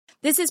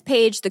This is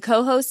Paige, the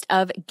co-host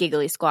of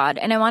Giggly Squad,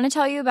 and I want to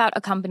tell you about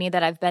a company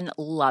that I've been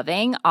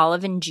loving,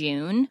 Olive &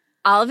 June.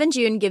 Olive &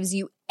 June gives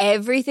you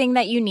everything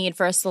that you need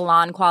for a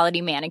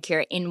salon-quality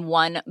manicure in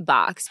one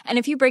box. And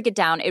if you break it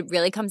down, it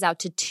really comes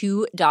out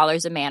to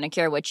 $2 a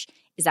manicure, which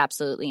is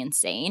absolutely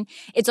insane.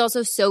 It's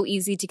also so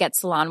easy to get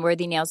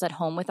salon-worthy nails at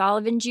home with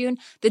Olive & June.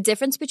 The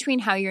difference between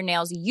how your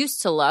nails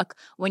used to look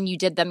when you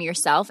did them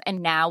yourself and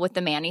now with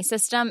the Mani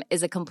system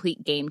is a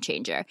complete game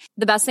changer.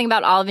 The best thing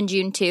about Olive &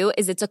 June, too,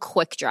 is it's a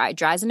quick dry.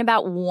 Dries in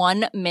about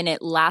 1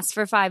 minute, lasts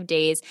for 5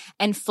 days,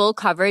 and full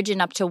coverage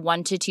in up to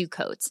 1 to 2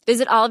 coats.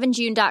 Visit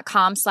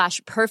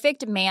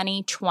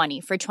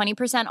oliveandjune.com/perfectmani20 for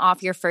 20%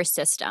 off your first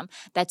system.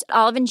 That's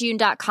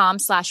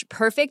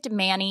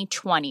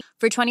oliveandjune.com/perfectmani20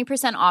 for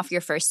 20% off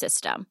your first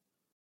system.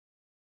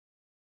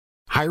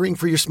 Hiring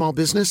for your small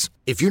business?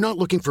 If you're not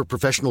looking for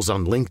professionals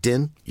on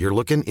LinkedIn, you're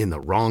looking in the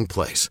wrong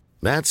place.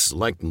 That's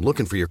like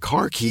looking for your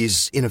car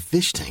keys in a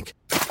fish tank.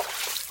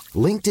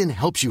 LinkedIn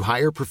helps you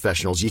hire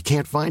professionals you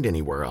can't find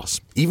anywhere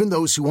else, even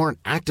those who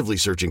aren't actively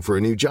searching for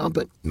a new job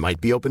but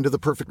might be open to the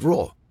perfect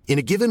role. In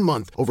a given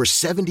month, over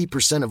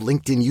 70% of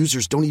LinkedIn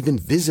users don't even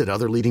visit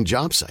other leading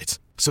job sites.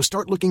 So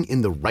start looking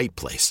in the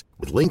right place.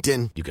 With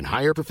LinkedIn, you can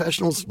hire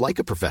professionals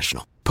like a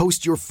professional.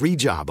 Post your free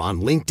job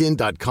on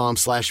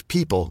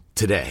linkedin.com/people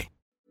today.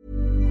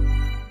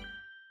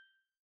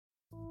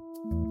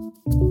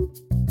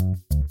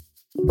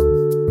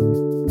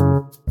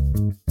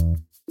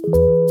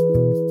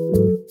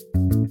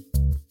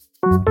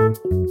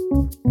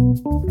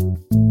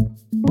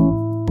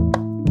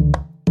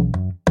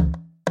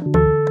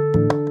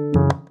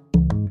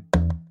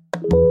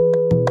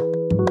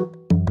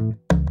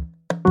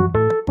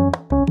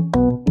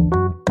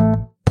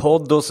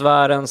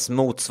 Poddosfärens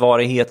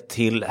motsvarighet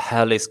till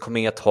Halleys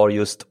komet har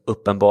just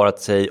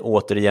uppenbarat sig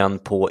återigen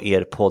på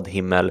er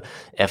poddhimmel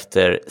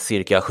efter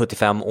cirka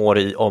 75 år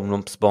i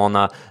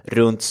omloppsbana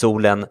runt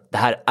solen. Det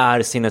här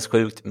är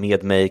sinnessjukt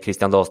med mig,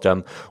 Christian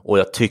Dahlström, och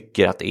jag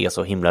tycker att det är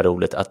så himla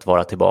roligt att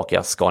vara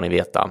tillbaka, ska ni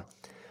veta.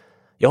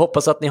 Jag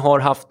hoppas att ni har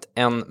haft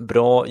en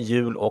bra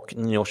jul- och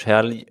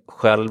nyårshelg.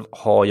 Själv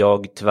har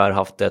jag tyvärr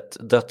haft ett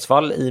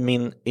dödsfall i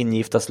min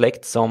ingifta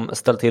släkt som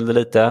ställt till det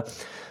lite.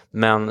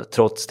 Men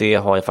trots det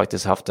har jag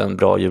faktiskt haft en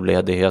bra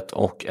julledighet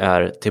och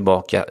är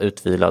tillbaka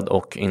utvilad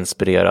och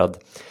inspirerad.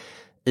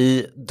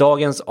 I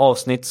dagens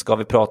avsnitt ska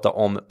vi prata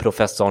om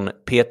professorn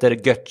Peter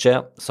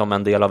Gøtzsche, som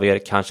en del av er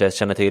kanske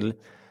känner till.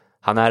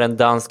 Han är en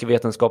dansk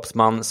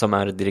vetenskapsman som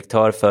är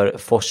direktör för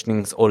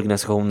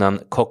forskningsorganisationen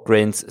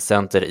Cochrane's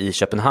Center i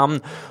Köpenhamn,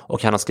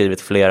 och han har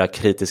skrivit flera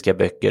kritiska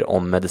böcker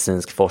om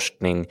medicinsk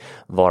forskning,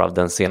 varav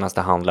den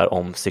senaste handlar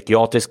om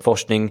psykiatrisk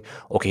forskning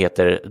och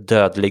heter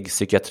Dödlig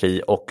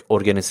psykiatri och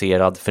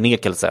organiserad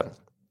förnekelse.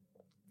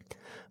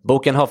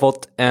 Boken har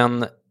fått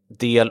en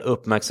del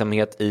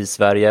uppmärksamhet i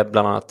Sverige,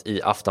 bland annat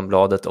i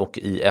Aftonbladet och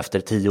i Efter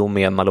 10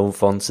 med Malou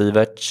von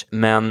Sieverts,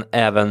 men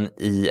även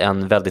i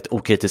en väldigt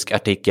okritisk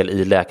artikel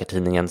i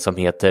Läkartidningen som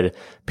heter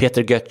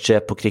Peter Gøtzsche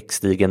på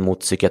krigsstigen mot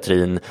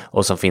psykiatrin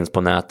och som finns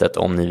på nätet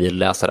om ni vill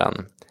läsa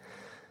den.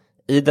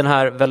 I den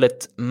här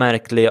väldigt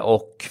märkliga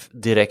och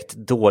direkt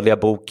dåliga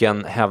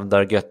boken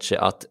hävdar Gøtzsche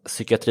att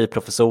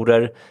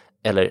psykiatriprofessorer,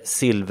 eller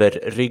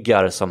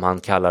silverryggar som han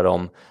kallar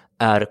dem,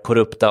 är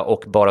korrupta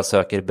och bara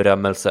söker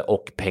berömmelse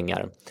och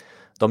pengar.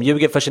 De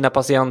ljuger för sina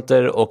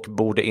patienter och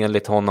borde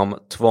enligt honom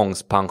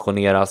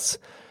tvångspensioneras.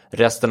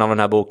 Resten av den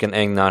här boken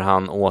ägnar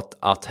han åt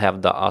att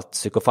hävda att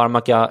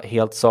psykofarmaka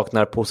helt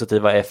saknar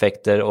positiva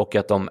effekter och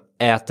att de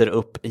äter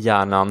upp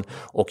hjärnan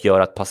och gör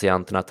att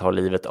patienterna tar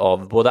livet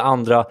av både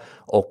andra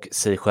och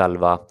sig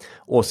själva.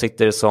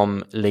 Åsikter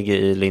som ligger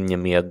i linje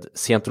med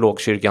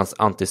scientologkyrkans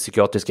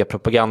antipsykiatriska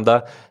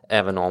propaganda,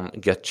 även om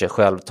Gøtzsche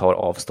själv tar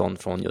avstånd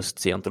från just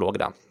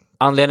scientologerna.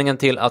 Anledningen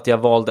till att jag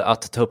valde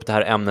att ta upp det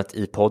här ämnet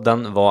i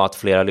podden var att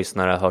flera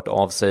lyssnare har hört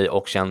av sig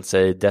och känt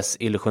sig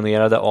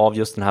desillusionerade av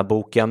just den här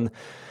boken.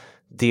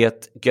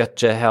 Det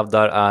Gøtzsche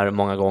hävdar är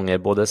många gånger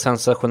både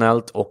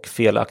sensationellt och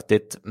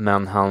felaktigt,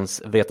 men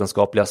hans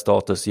vetenskapliga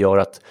status gör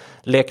att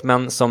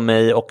lekmän som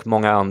mig och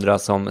många andra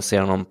som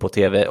ser honom på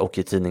tv och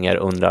i tidningar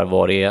undrar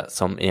vad det är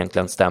som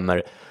egentligen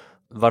stämmer.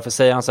 Varför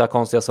säger han så här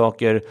konstiga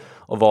saker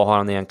och vad har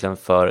han egentligen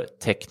för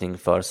täckning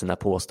för sina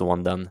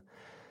påståenden?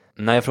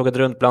 När jag frågade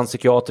runt bland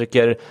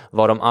psykiatriker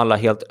var de alla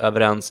helt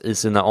överens i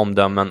sina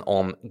omdömen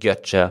om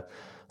Gøtzsche,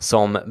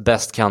 som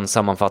bäst kan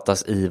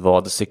sammanfattas i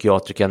vad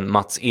psykiatriken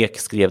Mats Ek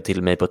skrev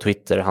till mig på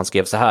Twitter. Han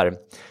skrev så här: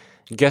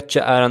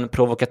 Gøtzsche är en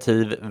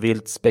provokativ,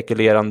 vilt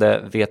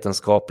spekulerande,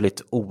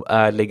 vetenskapligt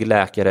oärlig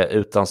läkare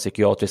utan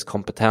psykiatrisk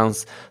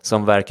kompetens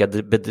som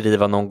verkar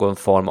bedriva någon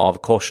form av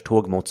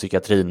korståg mot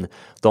psykiatrin.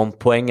 De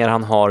poänger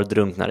han har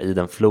drunknar i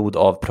den flod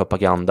av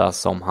propaganda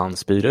som han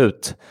spyr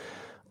ut.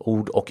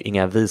 Ord och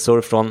inga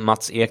visor från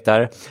Mats Ek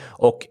där.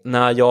 Och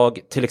när jag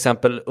till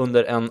exempel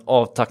under en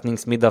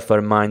avtackningsmiddag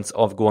för Minds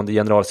avgående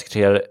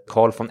generalsekreterare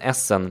Carl von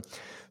Essen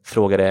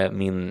frågade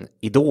min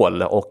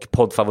idol och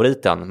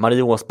poddfavoriten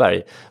Marie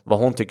Åsberg vad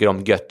hon tycker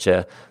om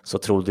Götze, så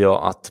trodde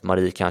jag att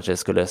Marie kanske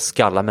skulle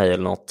skalla mig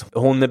eller något.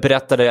 Hon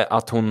berättade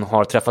att hon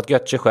har träffat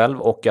Götze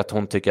själv och att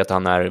hon tycker att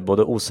han är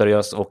både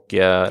oseriös och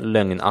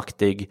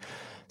lögnaktig.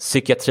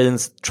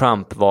 Psykiatrins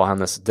Trump var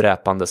hennes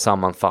dräpande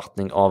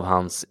sammanfattning av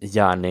hans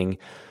gärning.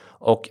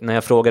 Och när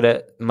jag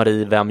frågade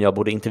Marie vem jag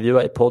borde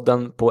intervjua i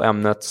podden på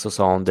ämnet så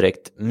sa hon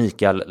direkt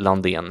Mikael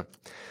Landén.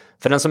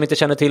 För den som inte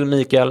känner till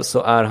Mikael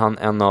så är han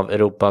en av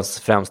Europas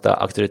främsta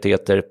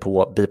auktoriteter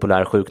på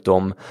bipolär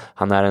sjukdom.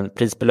 Han är en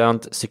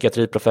prisbelönt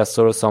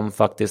psykiatriprofessor som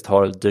faktiskt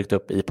har dykt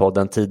upp i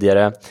podden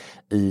tidigare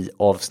i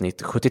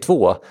avsnitt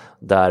 72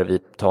 där vi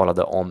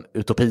talade om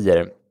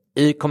utopier.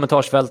 I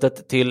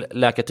kommentarsfältet till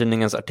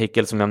Läkartidningens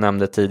artikel som jag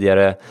nämnde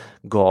tidigare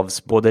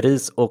gavs både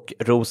ris och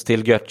ros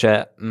till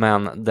Götze,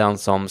 men den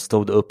som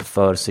stod upp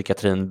för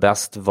psykiatrin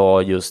bäst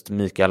var just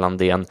Mikael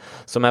Landén,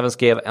 som även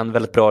skrev en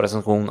väldigt bra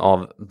recension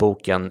av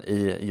boken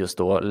i just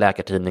då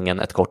Läkartidningen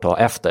ett kort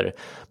tag efter.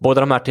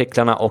 Båda de här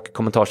artiklarna och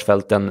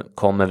kommentarsfälten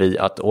kommer vi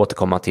att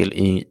återkomma till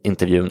i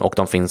intervjun, och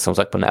de finns som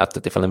sagt på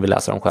nätet ifall ni vill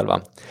läsa dem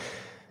själva.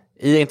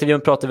 I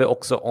intervjun pratar vi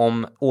också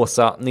om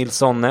Åsa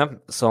Nilssonne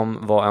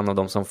som var en av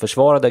dem som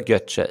försvarade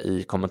Götze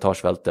i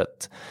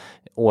kommentarsfältet.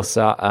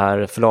 Åsa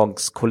är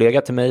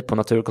förlagskollega till mig på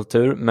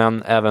Naturkultur,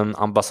 men även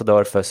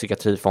ambassadör för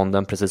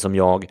Psykiatrifonden precis som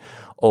jag,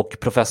 och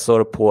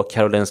professor på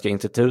Karolinska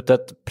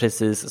institutet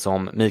precis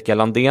som Mikael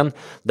Landén.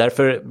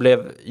 Därför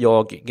blev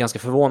jag ganska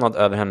förvånad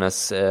över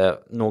hennes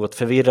något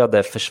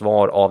förvirrade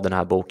försvar av den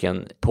här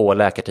boken på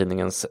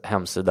Läkartidningens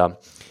hemsida.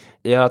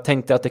 Jag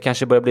tänkte att det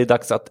kanske börjar bli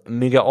dags att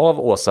mygga av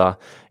Åsa,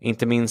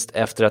 inte minst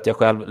efter att jag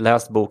själv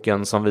läst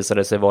boken som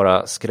visade sig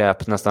vara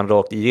skräp nästan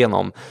rakt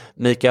igenom.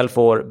 Mikael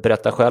får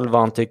berätta själv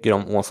vad han tycker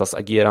om Åsas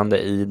agerande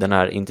i den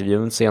här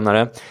intervjun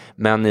senare,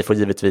 men ni får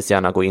givetvis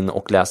gärna gå in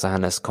och läsa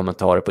hennes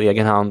kommentarer på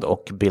egen hand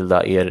och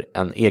bilda er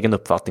en egen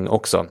uppfattning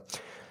också.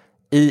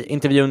 I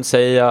intervjun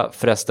säger jag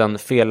förresten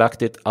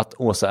felaktigt att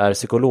Åsa är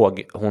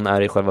psykolog. Hon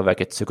är i själva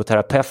verket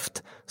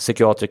psykoterapeut,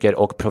 psykiatriker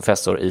och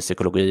professor i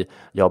psykologi.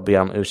 Jag ber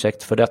om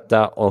ursäkt för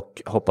detta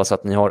och hoppas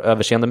att ni har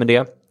överseende med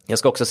det. Jag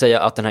ska också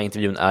säga att den här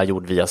intervjun är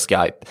gjord via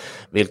Skype,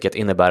 vilket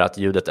innebär att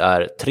ljudet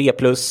är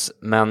 3+,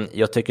 men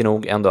jag tycker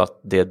nog ändå att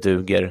det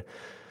duger.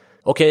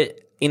 Okej.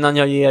 Innan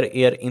jag ger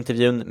er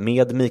intervjun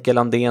med Mikael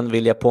Landén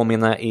vill jag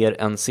påminna er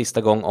en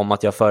sista gång om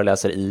att jag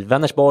föreläser i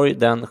Vänersborg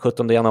den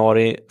 17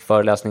 januari.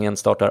 Föreläsningen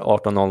startar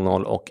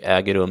 18.00 och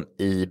äger rum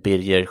i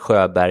Birger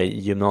Sjöberg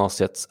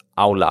gymnasiets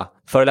aula.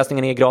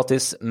 Föreläsningen är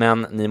gratis,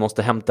 men ni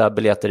måste hämta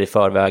biljetter i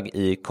förväg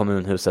i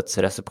kommunhusets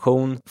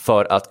reception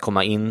för att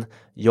komma in.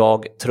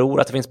 Jag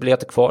tror att det finns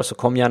biljetter kvar, så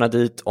kom gärna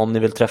dit om ni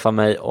vill träffa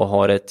mig och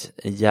ha ett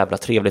jävla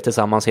trevligt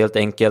tillsammans helt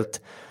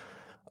enkelt.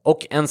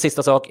 Och en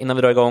sista sak innan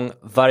vi drar igång.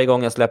 Varje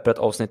gång jag släpper ett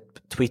avsnitt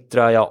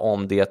twittrar jag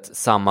om det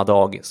samma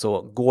dag.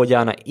 Så gå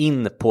gärna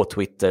in på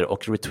Twitter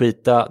och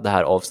retweeta det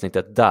här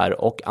avsnittet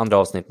där och andra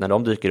avsnitt när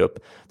de dyker upp.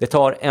 Det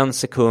tar 1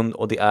 sekund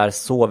och det är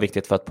så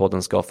viktigt för att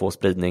podden ska få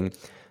spridning.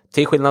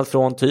 Till skillnad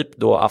från typ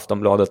då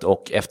Aftonbladet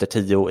och Efter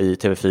 10 i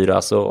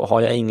TV4 så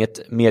har jag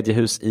inget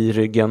mediehus i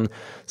ryggen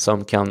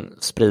som kan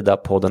sprida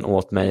podden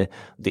åt mig.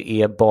 Det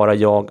är bara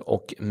jag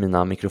och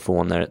mina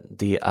mikrofoner.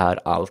 Det är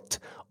allt.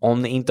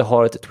 Om ni inte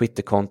har ett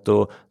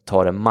Twitterkonto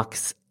tar det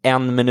max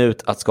 1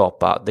 minut att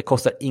skapa. Det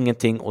kostar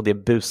ingenting och det är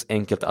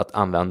busenkelt att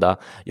använda.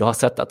 Jag har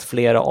sett att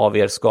flera av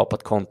er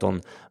skapat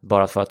konton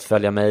bara för att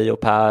följa mig och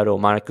Per och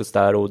Marcus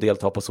där och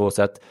delta på så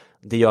sätt.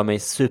 Det gör mig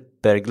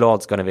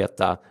superglad, ska ni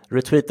veta.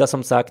 Retweeta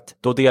som sagt,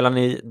 då delar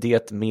ni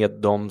det med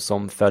de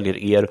som följer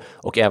er.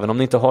 Och även om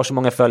ni inte har så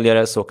många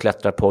följare så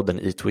klättrar podden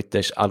i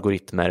Twitters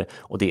algoritmer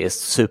och det är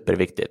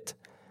superviktigt.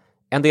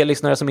 En del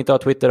lyssnare som inte har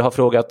Twitter har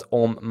frågat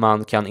om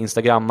man kan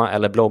instagramma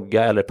eller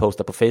blogga eller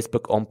posta på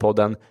Facebook om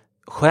podden.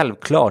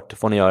 Självklart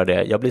får ni göra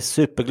det. Jag blir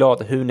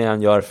superglad hur ni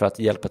än gör för att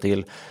hjälpa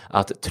till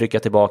att trycka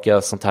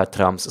tillbaka sånt här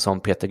trams som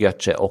Peter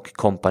Götze och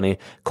company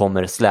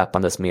kommer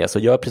släpandes med. Så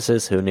gör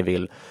precis hur ni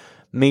vill.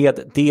 Med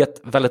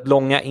det väldigt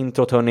långa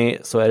introt hörni,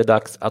 så är det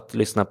dags att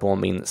lyssna på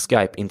min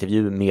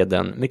Skype-intervju med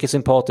den mycket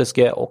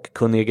sympatiska och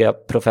kunniga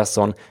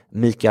professorn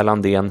Mikael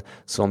Landén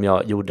som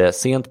jag gjorde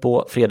sent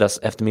på fredags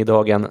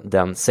eftermiddagen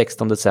den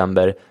 16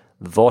 december.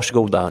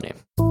 Varsågoda hörni.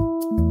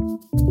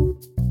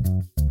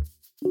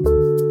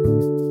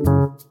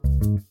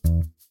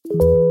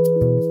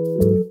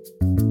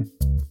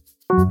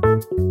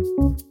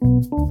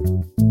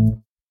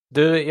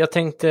 Du, jag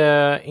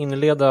tänkte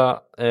inleda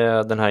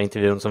den här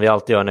intervjun som vi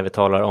alltid gör när vi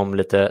talar om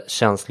lite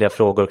känsliga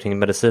frågor kring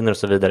mediciner och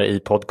så vidare i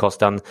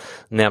podcasten,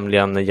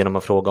 nämligen genom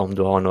att fråga om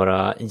du har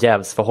några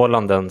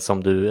jävsförhållanden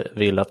som du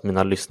vill att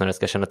mina lyssnare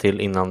ska känna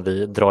till innan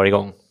vi drar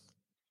igång.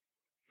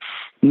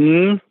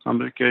 Man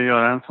brukar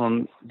göra en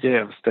sån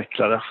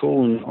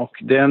jävsdeklaration och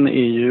den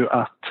är ju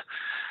att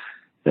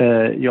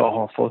jag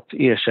har fått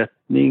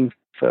ersättning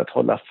för att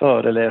hålla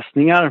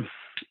föreläsningar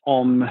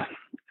om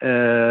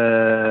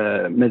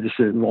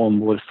medicin och om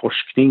vår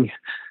forskning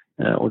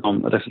och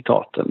de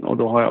resultaten. Och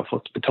då har jag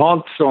fått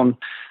betalt från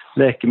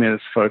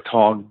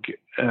läkemedelsföretag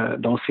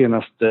de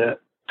senaste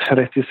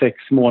 36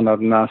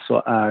 månaderna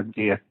så är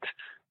det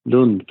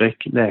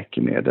Lundbeck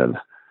läkemedel.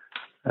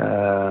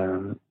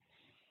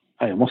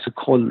 Jag måste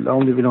kolla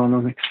om du vill ha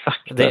någon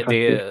exakt.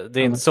 Det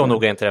är inte så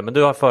noga inte det, men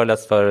du har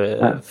föreläst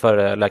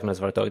för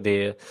läkemedelsföretag.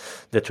 Det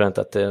tror jag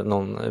inte att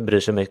någon bryr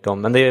sig mycket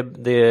om, men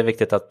det är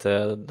viktigt att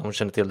de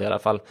känner till det i alla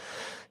fall.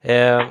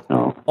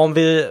 Om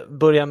vi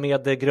börjar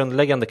med det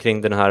grundläggande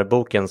kring den här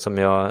boken som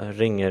jag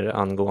ringer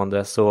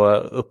angående, så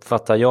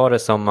uppfattar jag det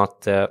som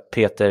att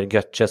Peter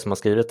Götzsche som har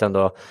skrivit den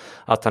då,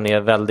 att han är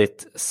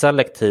väldigt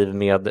selektiv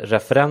med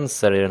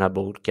referenser i den här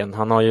boken.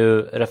 Han har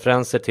ju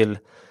referenser till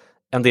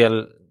en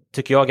del,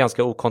 tycker jag,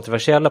 ganska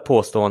okontroversiella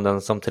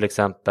påståenden, som till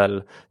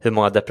exempel hur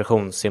många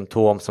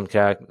depressionssymptom som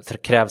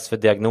krävs för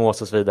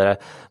diagnos och så vidare,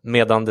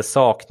 medan det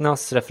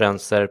saknas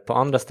referenser på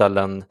andra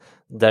ställen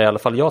där i alla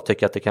fall jag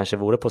tycker att det kanske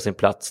vore på sin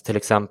plats. Till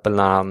exempel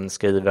när han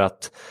skriver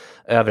att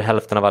över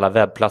hälften av alla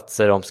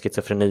webbplatser om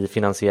schizofreni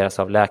finansieras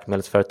av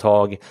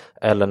läkemedelsföretag,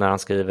 eller när han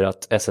skriver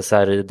att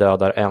SSRI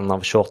dödar 1 av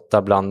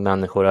 28 bland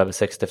människor över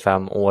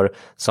 65 år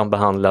som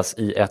behandlas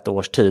i 1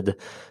 års tid,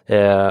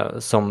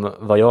 som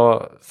vad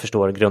jag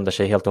förstår grundar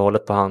sig helt och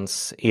hållet på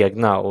hans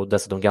egna och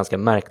dessutom ganska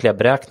märkliga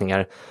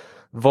beräkningar.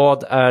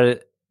 Vad är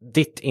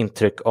ditt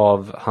intryck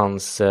av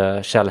hans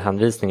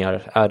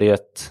källhänvisningar? Är det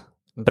ett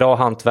bra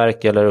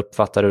hantverk eller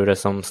uppfattar du det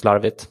som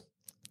slarvigt?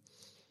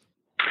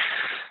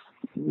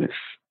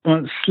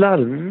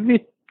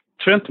 Slarvigt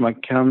tror jag inte man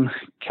kan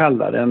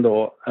kalla det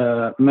ändå.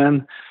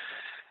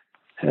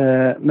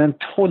 Men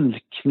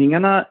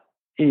tolkningarna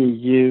är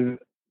ju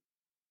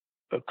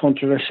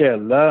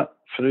kontroversiella,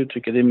 för att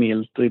uttrycka det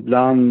milt, och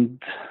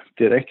ibland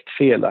direkt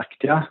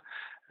felaktiga.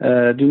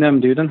 Du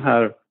nämnde ju den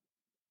här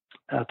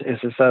att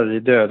SSRI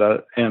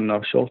dödar 1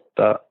 av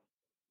 28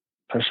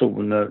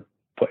 personer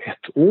på 1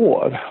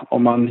 år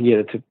om man ger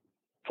det till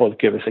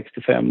folk över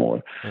 65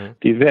 år.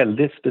 Det är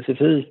väldigt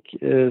specifik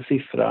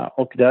siffra,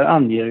 och där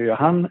anger ju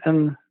han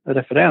en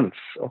referens,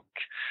 och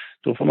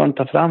då får man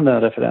ta fram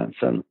den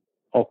referensen,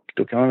 och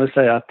då kan man väl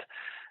säga att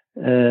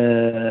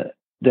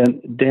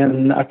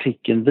den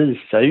artikeln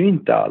visar ju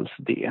inte alls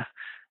det.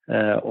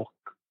 Och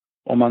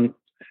om man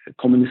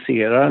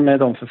kommunicerar med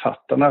de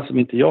författarna, som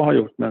inte jag har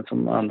gjort men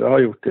som andra har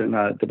gjort i den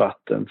här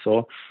debatten,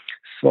 så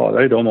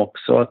svarar ju de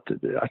också att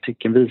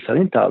artikeln visar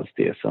inte alls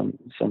det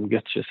som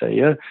Götzsche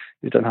säger,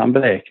 utan han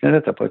beräknar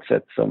detta på ett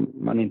sätt som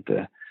man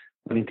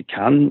inte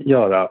kan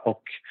göra,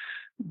 och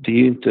det är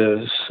ju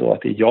inte så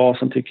att det är jag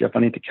som tycker att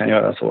man inte kan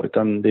göra så,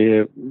 utan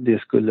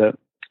det skulle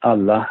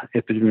alla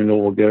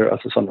epidemiologer,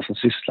 alltså sådana som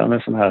sysslar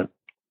med sådana här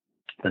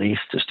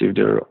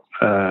registerstudier,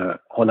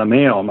 hålla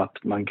med om,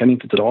 att man kan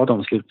inte dra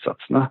de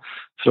slutsatserna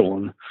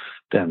från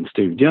den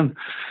studien.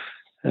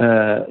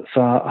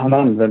 Så han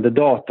använder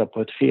data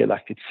på ett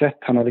felaktigt sätt.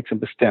 Han har liksom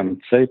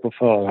bestämt sig på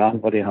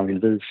förhand vad det är han vill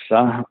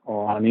visa,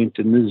 och han är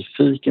inte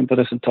nyfiken på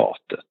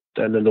resultatet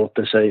eller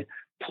låter sig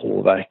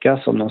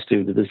påverkas om någon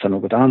studie visar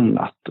något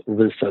annat och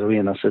visar å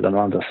ena sidan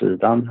och andra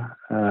sidan.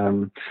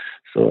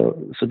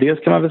 Så dels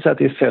kan man väl säga att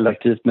det är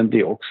selektivt, men det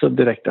är också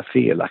direkta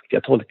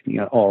felaktiga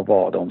tolkningar av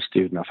vad de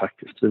studierna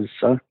faktiskt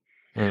visar.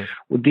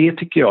 Och det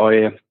tycker jag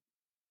är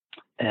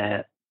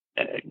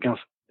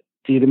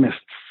det är det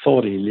mest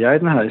sorgliga i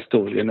den här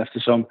historien,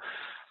 eftersom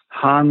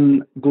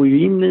han går ju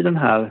in i den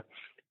här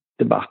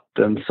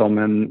debatten som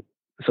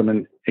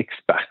en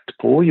expert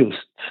på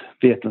just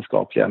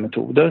vetenskapliga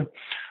metoder.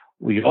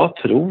 Och jag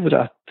tror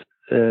att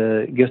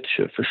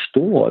Götzsche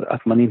förstår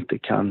att man inte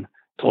kan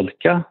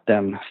tolka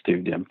den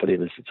studien på det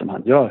viset som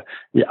han gör.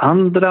 I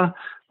andra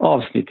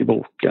avsnitt i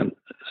boken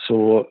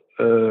så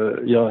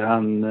gör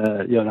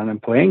han en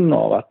poäng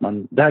av att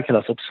det här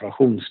kallas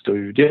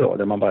observationsstudier då,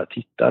 där man bara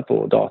tittar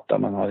på data,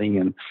 man har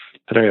ingen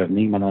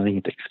prövning, man har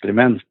inget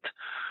experiment.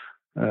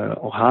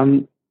 Och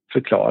han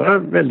förklarar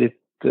väldigt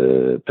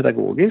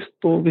pedagogiskt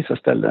på vissa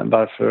ställen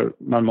varför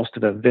man måste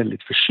vara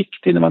väldigt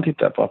försiktig när man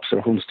tittar på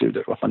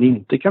observationsstudier och att man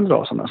inte kan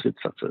dra sådana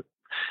slutsatser.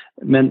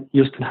 Men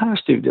just den här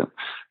studien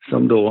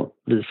som då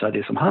visar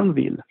det som han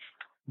vill,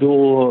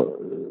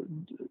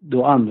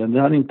 då använder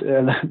han inte,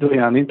 eller då är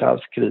han inte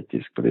alls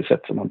kritisk på det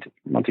sätt som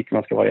man tycker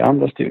man ska vara i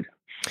andra studier.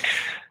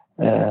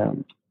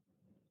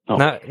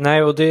 Ja.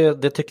 Nej, och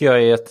det tycker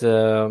jag är ett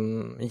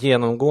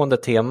genomgående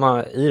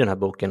tema i den här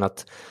boken,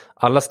 att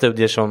alla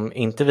studier som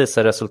inte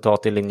visar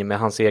resultat i linje med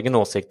hans egen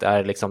åsikt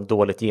är liksom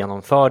dåligt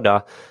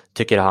genomförda,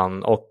 tycker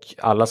han, och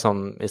alla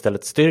som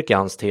istället styrker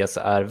hans tes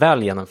är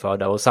väl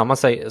genomförda. Och samma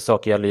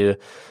sak gäller ju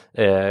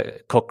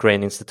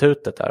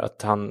Cochrane-institutet där,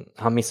 att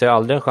han missar ju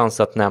aldrig en chans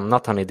att nämna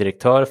att han är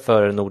direktör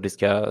för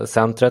Nordiska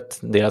centret,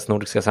 deras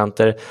Nordiska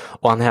center,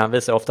 och han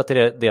hänvisar ofta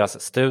till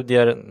deras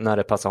studier när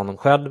det passar honom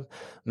själv,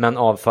 men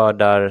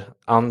avfärdar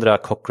andra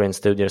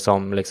Cochrane-studier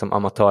som liksom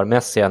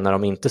amatörmässiga när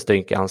de inte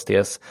styrker hans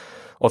tes.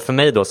 Och för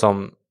mig då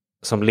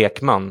som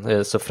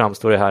lekman så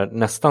framstår det här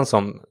nästan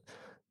som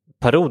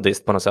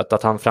parodiskt på något sätt,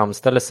 att han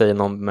framställer sig i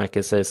någon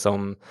bemärkelse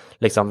som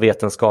liksom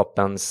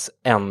vetenskapens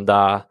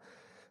enda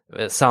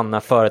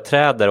sanna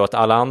företrädare och att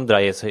alla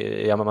andra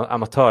är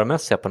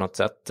amatörmässiga på något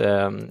sätt.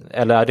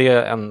 Eller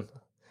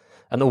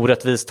en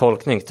orättvis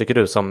tolkning, tycker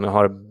du, som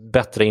har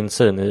bättre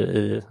insyn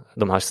i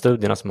de här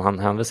studierna som han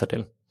hänvisar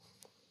till?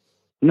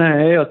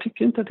 Nej, jag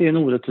tycker inte att det är en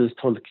orättvis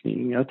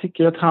tolkning. Jag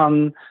tycker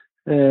att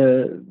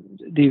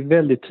det är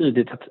väldigt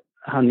tydligt att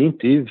han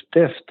inte är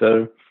ute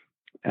efter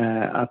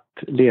att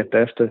leta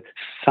efter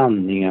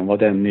sanningen, vad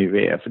den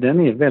nu är. För den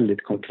är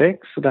väldigt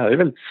komplex och det här är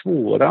väldigt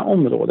svåra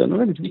områden och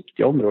väldigt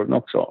viktiga områden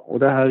också. Och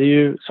det här är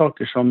ju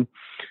saker som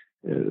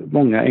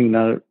många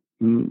ägnar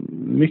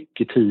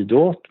mycket tid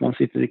åt. Man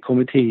sitter i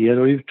kommittéer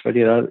och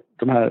utvärderar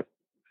de här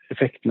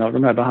effekterna av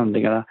de här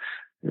behandlingarna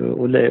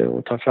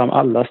och tar fram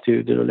alla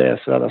studier och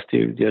läser alla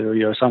studier och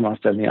gör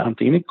sammanställningar.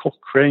 Antingen i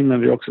Cochrane,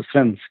 men vi har också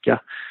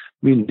svenska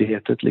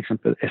myndigheter, till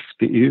exempel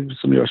SBU,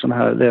 som gör sådana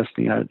här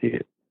läsningar. Det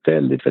är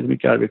väldigt, väldigt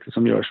mycket arbete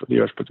som görs och det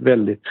görs på ett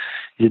väldigt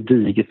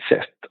gediget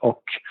sätt.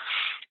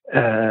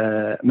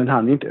 Men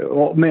han är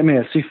inte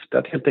med syfte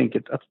att helt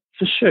enkelt att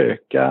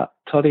försöka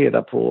ta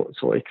reda på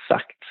så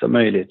exakt som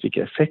möjligt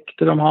vilka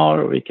effekter de har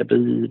och vilka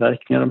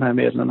biverkningar de här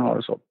medlen har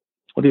och så.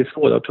 Och det är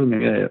svåra och tunga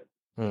grejer.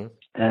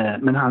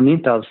 Men han är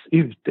inte alls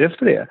ute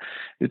efter det,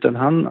 utan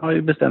han har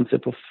ju bestämt sig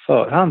på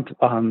förhand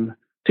vad han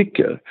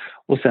tycker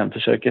och sen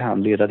försöker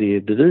han leda det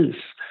i bevis.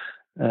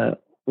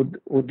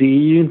 Och det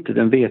är ju inte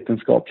den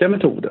vetenskapliga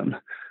metoden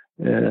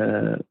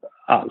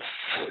alls.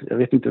 Jag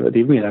vet inte, det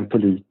är mer en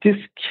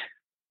politisk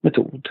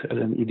metod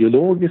eller en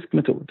ideologisk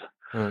metod.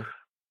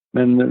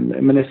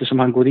 Men eftersom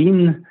han går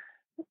in,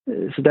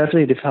 så därför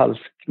är det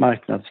falsk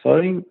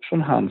marknadsföring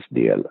från hans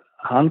del.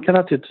 Han kan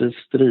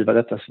naturligtvis driva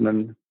detta som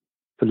en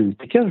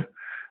politiker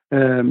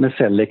med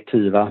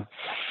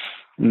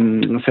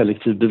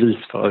selektiv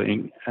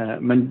bevisföring.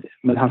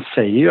 Men han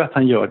säger ju att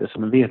han gör det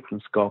som en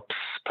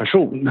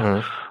vetenskapsperson.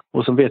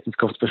 Och som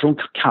vetenskapsperson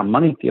kan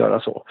man inte göra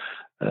så.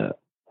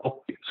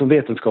 Och som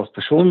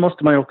vetenskapsperson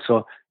måste man ju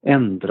också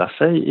ändra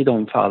sig i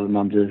de fall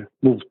man blir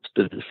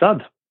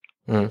motbevisad.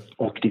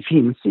 Och det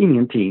finns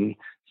ingenting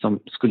som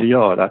skulle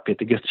göra att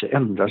Peter Gøtzsche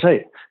ändrar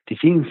sig. Det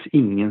finns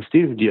ingen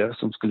studie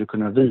som skulle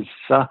kunna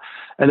visa,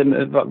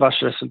 eller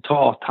vars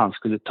resultat han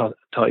skulle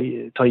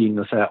ta in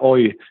och säga,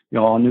 oj,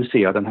 ja nu ser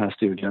jag den här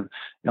studien,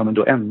 ja men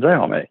då ändrar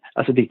jag mig.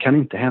 Alltså det kan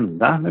inte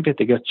hända med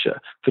Peter Gøtzsche,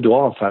 för då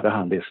avfärdar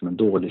han det som en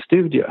dålig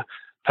studie,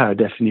 per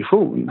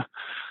definition.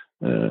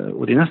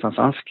 Och det är nästan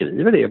så han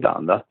skriver det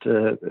ibland, att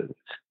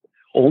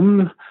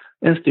om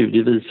en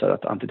studie visar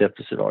att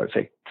antidepressiva har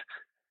effekt,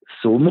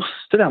 så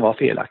måste den vara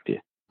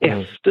felaktig.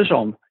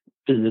 Eftersom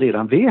vi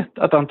redan vet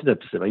att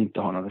antidepressiva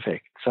inte har någon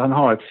effekt. Så han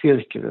har ett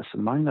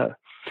cirkelresonemang där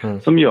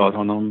som gör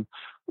honom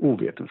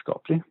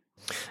ovetenskaplig.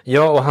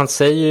 Ja, och han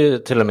säger ju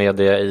till och med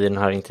det i den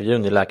här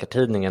intervjun i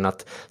Läkartidningen,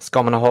 att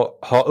ska man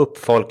ha upp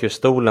folk ur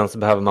stolen så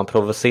behöver man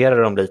provocera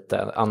dem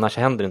lite, annars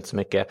händer det inte så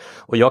mycket.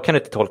 Och jag kan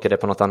inte tolka det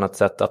på något annat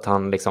sätt, att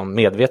han liksom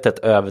medvetet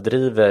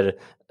överdriver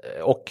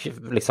och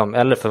liksom,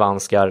 eller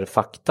förvanskar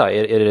fakta.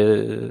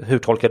 Hur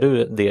tolkar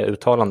du det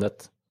uttalandet?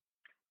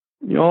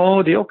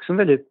 Ja, det är också en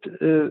väldigt...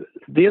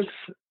 dels,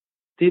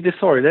 det är det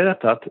sorgliga i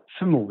detta att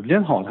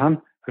förmodligen har han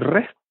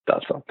rätt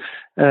alltså.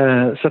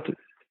 Så att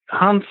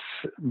hans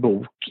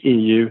bok är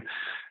ju...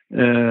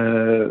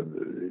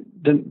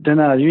 den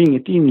är ju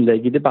inget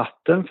inlägg i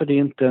debatten, för det är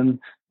inte en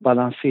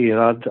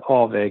balanserad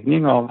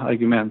avvägning av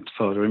argument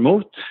för och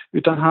emot.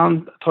 Utan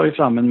han tar ju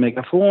fram en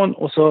megafon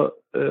och så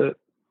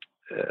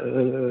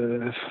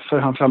för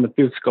han fram ett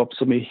budskap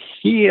som är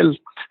helt...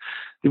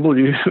 Det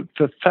vore ju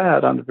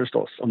förfärande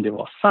förstås om det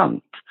var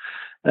sant.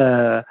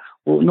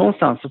 Och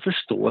någonstans så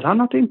förstår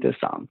han att det inte är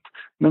sant.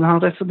 Men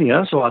han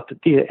resonerar så att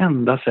det är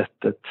enda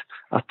sättet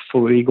att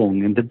få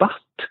igång en debatt.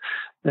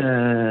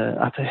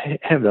 Att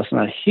hävda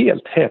sådana här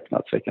helt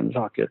häpnadsväckande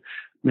saker.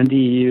 Men det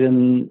är ju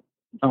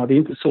det är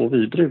inte så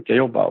vi brukar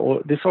jobba.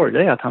 Och det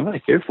sorgliga är att han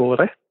verkar ju få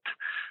rätt.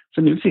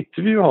 Så nu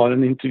sitter vi och har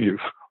en intervju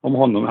om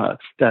honom här.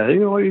 Det här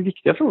är ju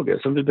viktiga frågor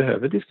som vi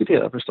behöver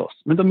diskutera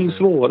förstås. Men de är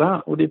svåra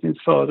och det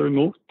finns för och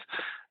emot.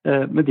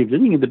 Men det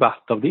blir ingen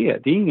debatt av det.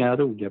 Det är inga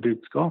roliga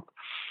budskap.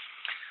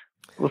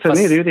 Och sen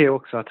är det ju det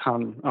också att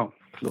han... Ja,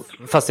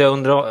 fast jag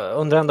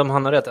undrar ändå om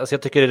han har rätt. Alltså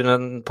jag tycker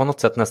det på något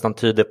sätt nästan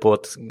tyder på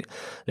ett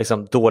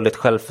liksom, dåligt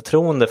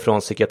självförtroende från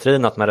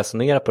psykiatrin att man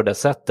resonerar på det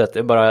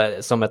sättet.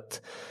 Bara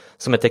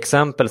som ett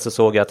exempel så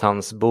såg jag att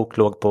hans bok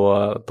låg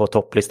på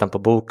topplistan på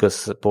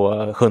Bokus på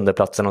 7:e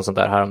platsen och sånt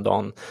där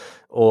häromdagen.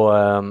 Och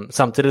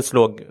samtidigt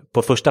låg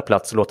på första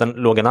plats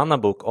låg en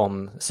annan bok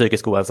om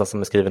psykisk ohälsa som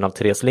är skriven av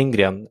Therese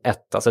Lindgren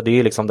 1. Alltså det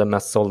är liksom den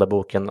mest sålda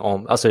boken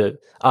om alltså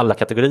alla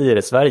kategorier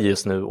i Sverige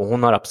just nu, och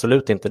hon har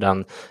absolut inte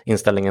den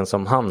inställningen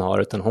som han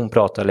har, utan hon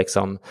pratar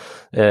liksom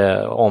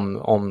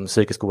om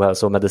psykisk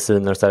ohälsa och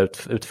mediciner så här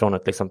utifrån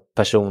ett liksom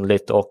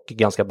personligt och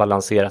ganska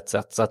balanserat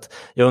sätt. Så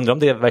att jag undrar om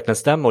det verkligen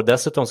stämmer. Och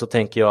dessutom så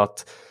tänker jag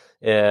att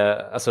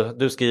alltså,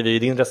 du skriver i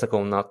din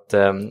recension att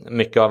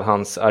mycket av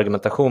hans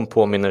argumentation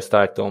påminner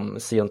starkt om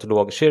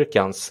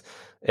scientologkyrkans,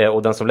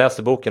 och den som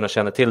läser boken och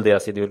känner till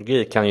deras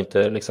ideologi kan ju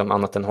inte liksom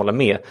annat än hålla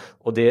med.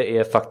 Och det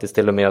är faktiskt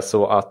till och med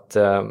så att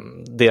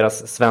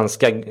deras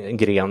svenska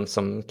gren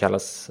som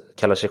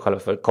kallar sig själva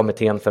för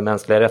Kommittén för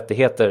mänskliga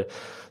rättigheter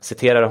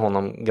citerar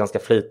honom ganska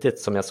flitigt,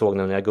 som jag såg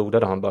nu när jag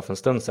googlade honom bara för en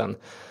stund sedan.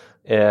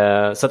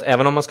 Så att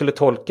även om man skulle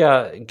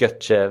tolka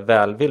Götze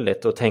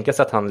välvilligt och tänka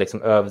sig att han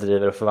liksom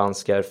överdriver och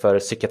förvanskar för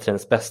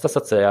psykiatrins bästa så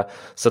att säga,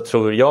 så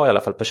tror jag i alla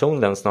fall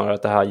personligen snarare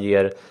att det här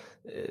ger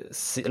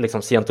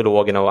liksom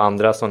scientologerna och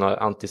andra sådana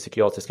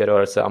antipsykiatriska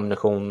rörelser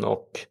ammunition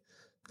och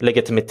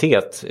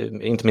legitimitet,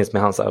 inte minst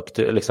med hans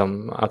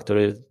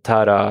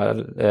auktoritära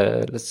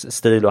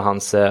stil och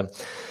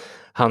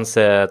hans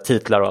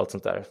titlar och allt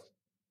sånt där.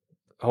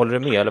 Håller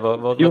du med? Eller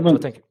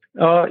vad tänker du?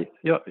 Ja,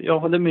 jag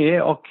håller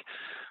med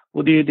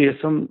och det är det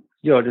som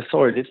gör det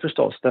sorgligt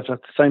förstås. Därför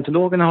att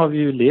scientologerna har vi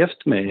ju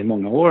levt med i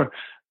många år.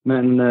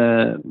 Men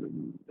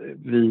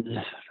vi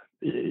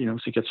inom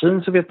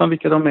psykiatrin så vet man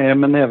vilka de är,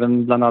 men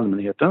även bland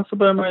allmänheten så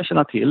börjar man ju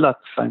känna till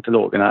att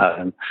scientologerna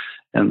är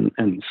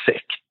en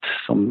sekt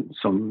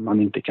som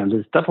man inte kan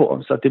lita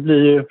på. Så att det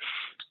blir ju,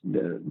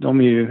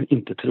 de är ju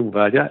inte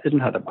trovärdiga i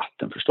den här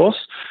debatten förstås.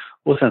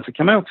 Och sen så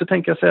kan man också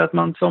tänka sig att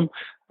man som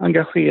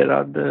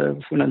engagerad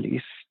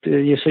journalist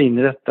ger sig in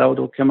i detta, och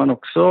då kan man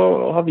också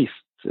ha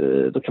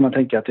då kan man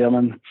tänka att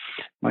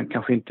man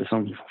kanske inte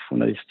som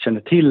journalist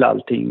känner till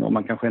allting och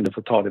man kanske ändå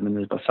får ta det med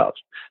en nypa salt.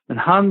 Men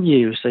han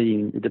ger sig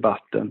in i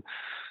debatten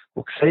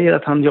och säger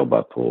att han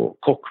jobbar på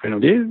Cochrane,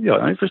 och det gör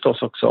han ju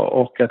förstås också,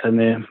 och att han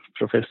är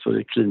professor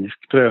i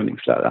klinisk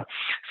prövningslära.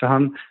 Så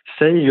han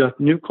säger ju att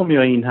nu kommer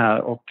jag in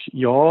här och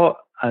jag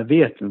är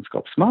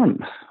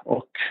vetenskapsman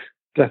och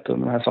berättar om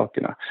de här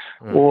sakerna.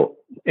 Och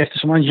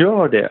eftersom han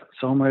gör det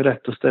så har man ju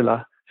rätt att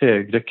ställa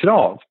högre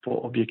krav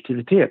på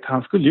objektivitet.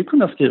 Han skulle ju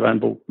kunna skriva en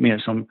bok mer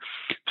som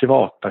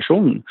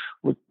privatperson,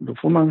 och då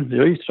får man, det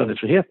är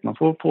yttrandefrihet, man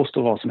får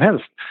påstå vad som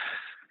helst.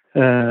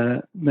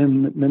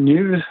 Men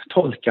nu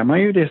tolkar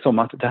man ju det som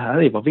att det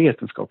här är vad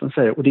vetenskapen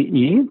säger, och det är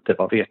inte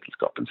vad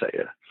vetenskapen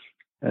säger.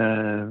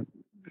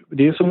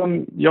 Det är som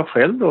om jag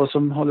själv då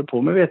som håller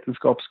på med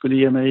vetenskap skulle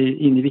ge mig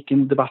in i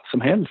vilken debatt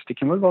som helst. Det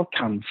kan väl vara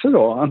cancer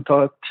då.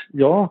 Anta att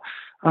jag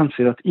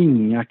anser att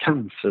inga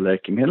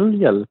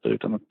cancerläkemedel hjälper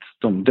utan att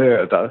de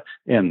dödar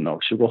 1 av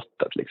 28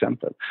 till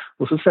exempel.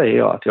 Och så säger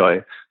jag att jag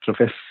är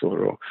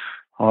professor och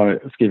har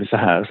skrivit så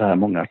här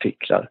många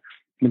artiklar.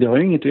 Men det har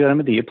ju inget att göra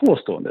med det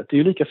påståendet. Det är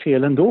ju lika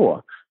fel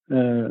ändå.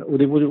 Och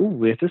det vore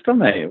oetiskt av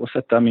mig att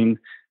sätta min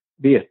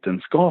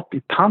vetenskap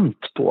i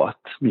pant på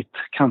att mitt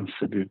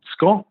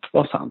cancerbudskap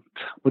var sant.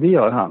 Och det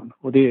gör han.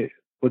 Och det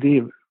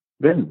är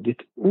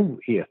väldigt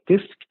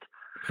oetiskt.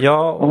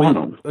 Ja,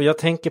 och jag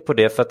tänker på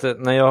det för att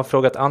när jag har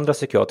frågat andra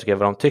psykiatriker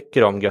vad de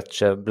tycker om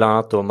Götze, bland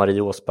annat då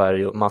Marie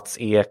Åsberg och Mats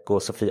Ek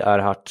och Sofie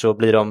Erhardt, så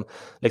blir de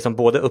liksom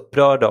både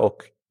upprörda och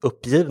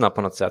uppgivna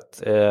på något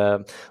sätt.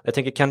 Jag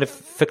tänker, kan du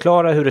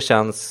förklara hur det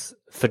känns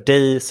för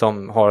dig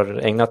som har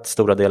ägnat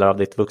stora delar av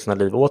ditt vuxna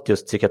liv åt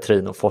just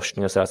psykiatrin och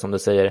forskning och sådär som du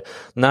säger,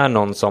 när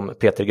någon som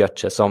Peter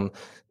Götze som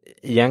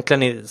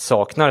egentligen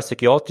saknar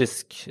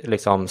psykiatrisk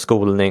liksom,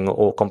 skolning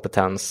och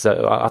kompetens,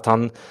 att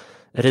han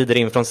rider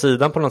in från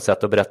sidan på något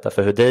sätt och berättar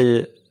för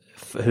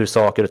hur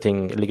saker och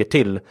ting ligger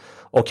till,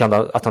 och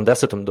att han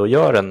dessutom då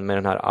gör den med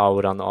den här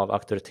auran av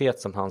auktoritet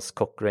som hans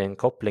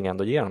Cochrane-koppling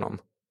ändå ger honom.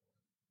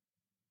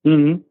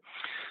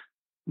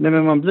 Nej,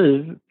 men man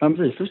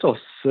blir förstås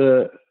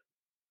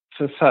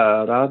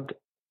förfärad,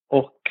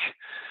 och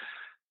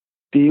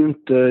det är ju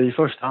inte i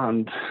första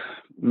hand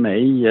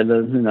mig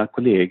eller mina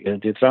kollegor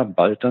det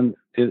drabbar, utan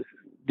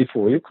det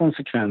får ju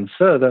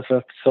konsekvenser, därför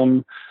att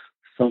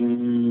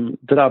som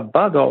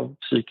drabbad av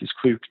psykisk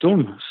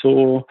sjukdom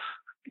så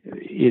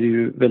är det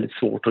ju väldigt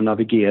svårt att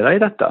navigera i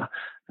detta.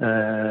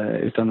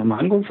 Utan om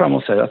han går fram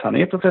och säger att han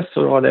är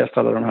professor och har läst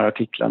alla de här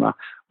artiklarna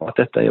och att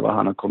detta är vad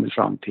han har kommit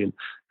fram till,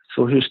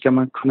 så hur ska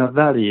man kunna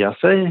värja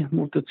sig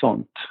mot ett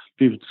sådant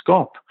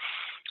budskap?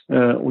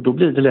 Och då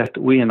blir det lätt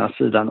å ena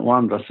sidan och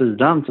andra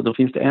sidan. Så då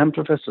finns det en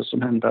professor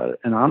som hävdar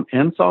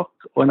en sak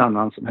och en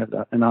annan som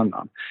hävdar en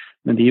annan.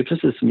 Men det är ju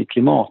precis som i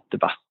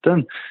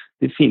klimatdebatten.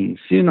 Det finns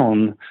ju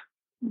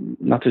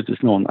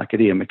naturligtvis någon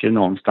akademiker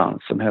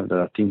någonstans som hävdar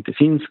att det inte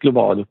finns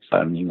global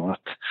uppvärmning och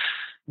att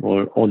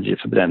vår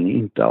oljeförbränning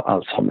inte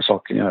alls har med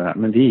saken att göra.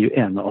 Men det är ju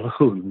 1 av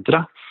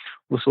 100.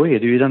 Och så är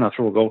det ju i denna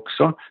fråga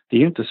också. Det är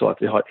ju inte så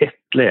att vi har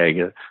ett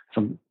läger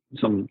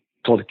som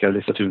tolkar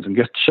litteraturen som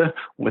Götze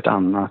och ett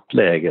annat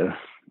läger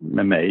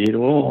med mig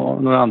då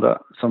och några andra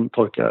som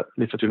tolkar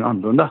litteraturen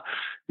annorlunda.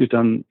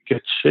 Utan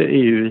Götze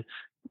är ju,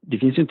 det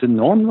finns ju inte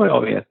någon vad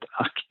jag vet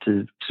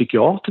aktiv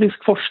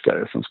psykiatrisk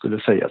forskare som skulle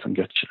säga som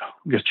Götze.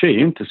 Götze är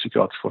ju inte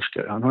psykiatrisk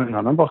forskare, han har en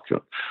annan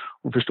bakgrund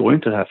och förstår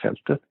inte det här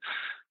fältet.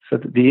 Så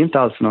det är inte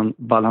alls någon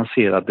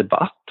balanserad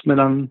debatt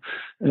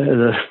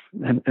eller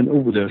en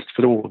olöst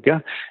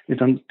fråga,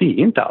 utan det är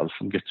inte alls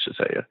som Götze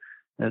säger.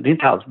 Det är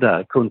inte alls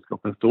där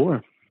kunskapen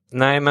står.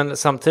 Nej, men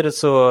samtidigt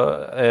så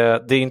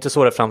det är inte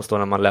så det framstår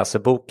när man läser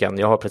boken.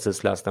 Jag har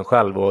precis läst den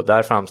själv och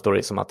där framstår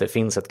det som att det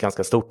finns ett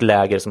ganska stort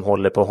läger som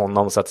håller på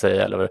honom så att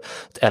säga,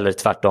 eller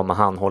tvärtom,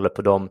 han håller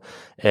på dem.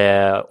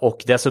 Och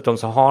dessutom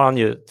så har han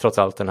ju trots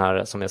allt den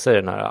här, som jag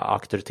säger, den här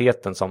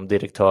auktoriteten som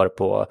direktör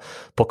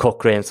på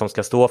Cochrane som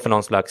ska stå för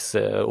någon slags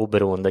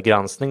oberoende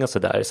granskning och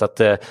sådär. Så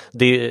att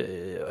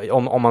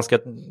om man ska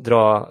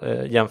dra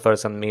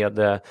jämförelsen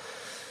med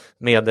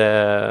med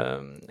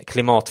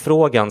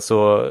klimatfrågan,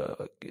 så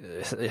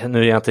nu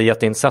är jag inte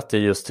jätteinsatt i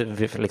just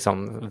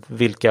liksom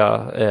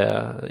vilka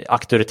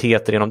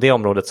auktoriteter inom det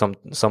området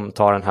som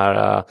tar den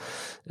här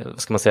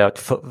ska man säga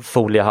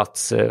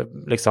foliehatts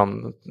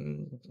liksom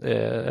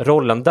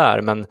rollen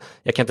där, men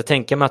jag kan inte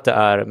tänka mig att det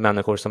är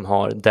människor som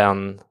har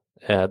den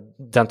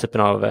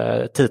typen av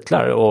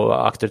titlar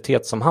och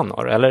auktoritet som han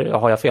har, eller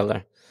har jag fel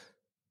där?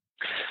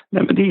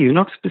 Nej, men det är ju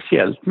något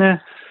speciellt med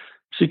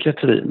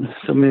psykiatrin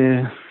som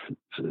är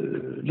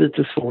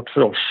lite svårt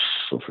för oss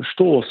att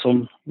förstå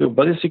som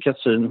jobbar i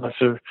psykiatrin.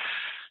 Varför,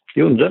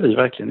 det undrar vi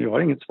verkligen, jag har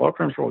inget svar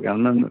på den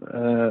frågan, men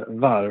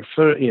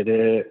varför är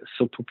det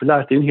så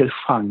populärt? Det är en hel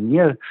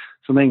genre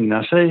som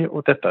ägnar sig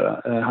åt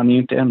detta. Han är ju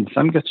inte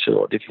ensam, Götzsche.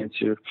 Det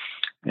finns ju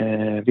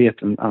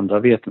andra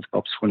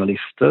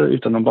vetenskapsjournalister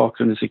utan någon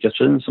bakgrund i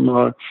psykiatrin som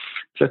har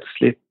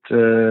plötsligt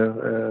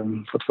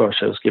fått för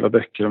sig att skriva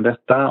böcker om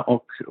detta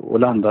och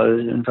landar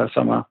i ungefär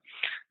samma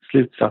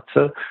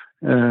slutsatser.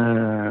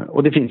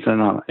 Och det finns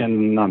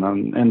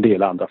en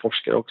del andra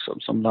forskare också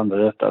som landar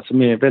i detta,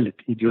 som är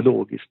väldigt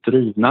ideologiskt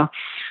drivna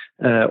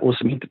och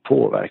som inte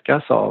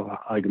påverkas av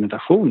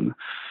argumentation.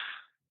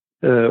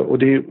 Och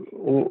det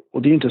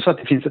är inte så att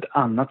det finns ett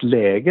annat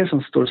läger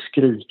som står och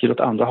skriker åt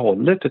andra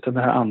hållet, utan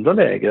det här andra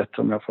lägret,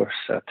 som jag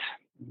först sett,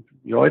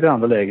 jag är det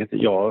andra lägret,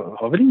 jag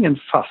har väl ingen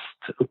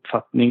fast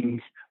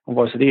uppfattning om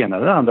vare sig det ena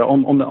eller det andra.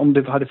 Om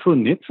det hade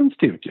funnits en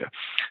studie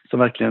som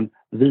verkligen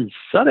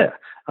visade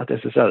att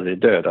SSRI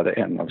dödade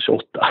 1 av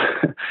 28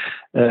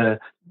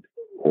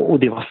 och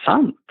det var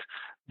sant,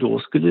 då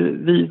skulle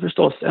vi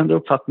förstås ändra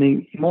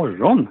uppfattning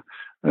imorgon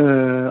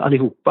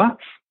allihopa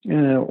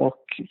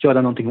och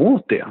göra någonting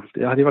åt det.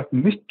 Det hade varit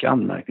mycket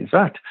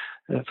anmärkningsvärt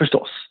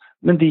förstås,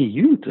 men det är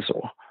ju inte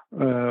så.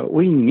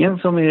 Och ingen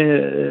som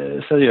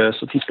är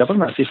seriös och tittar på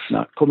de här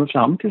siffrorna kommer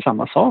fram till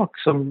samma sak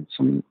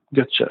som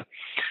Götzsche.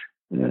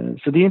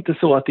 Så det är inte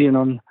så att det är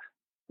någon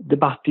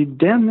debatt i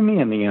den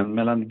meningen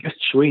mellan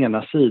Götzsche och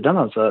ena sidan.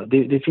 Alltså,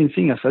 det finns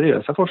inga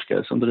seriösa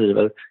forskare som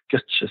driver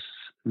Götzsches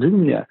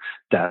linje.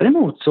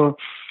 Däremot så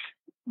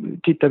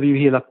tittar vi ju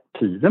hela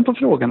tiden på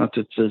frågan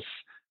naturligtvis.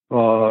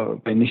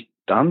 Vad är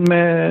nyttan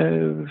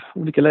med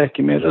olika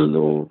läkemedel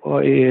och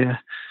vad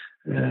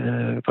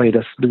är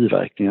dess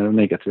biverkningar och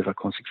negativa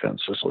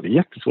konsekvenser och så. Det är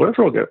jättesvåra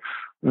frågor.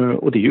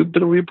 Och det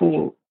beror ju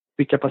på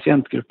vilka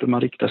patientgrupper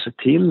man riktar sig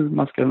till.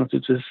 Man ska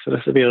naturligtvis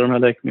reservera de här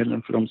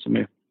läkemedlen för de som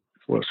är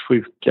svårast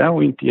sjuka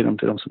och inte ge dem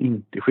till de som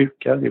inte är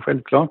sjuka, det är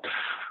självklart.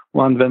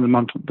 Och använder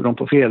man dem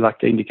på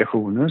felaktiga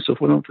indikationer så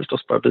får de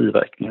förstås bara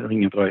biverkningar och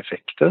inga bra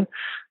effekter.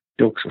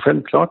 Det är också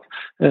självklart.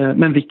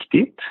 Men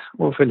viktigt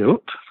att följa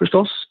upp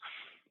förstås.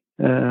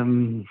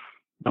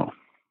 Ja.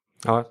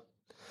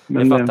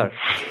 Jag fattar.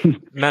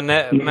 Men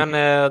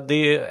det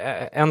är ju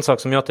en sak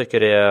som jag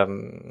tycker är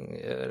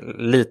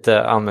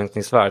lite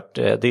anmärkningsvärt.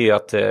 Det är ju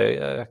att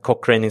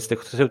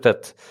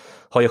Cochrane-institutet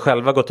har ju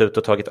själva gått ut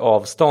och tagit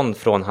avstånd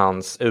från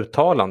hans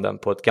uttalanden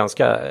på ett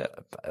ganska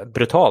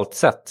brutalt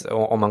sätt.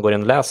 Om man går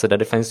in och läser det.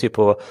 Det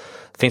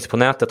finns på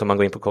nätet, om man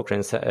går in på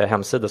Cochranes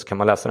hemsida så kan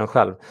man läsa den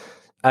själv.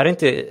 Är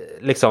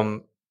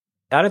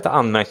det inte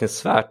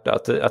anmärkningsvärt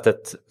att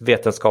ett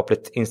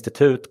vetenskapligt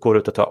institut går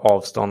ut och tar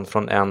avstånd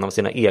från en av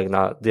sina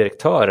egna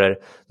direktörer,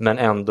 men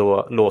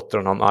ändå låter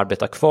honom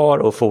arbeta kvar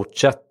och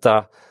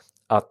fortsätta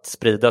att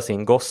sprida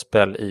sin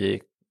gospel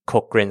i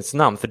Cochranes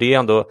namn? För det är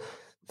ändå,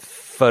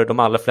 för de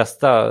allra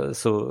flesta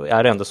så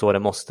är det ändå så det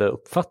måste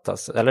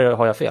uppfattas. Eller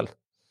har jag fel?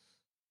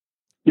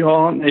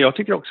 Ja, jag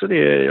tycker också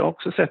det. Jag har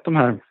också sett de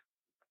här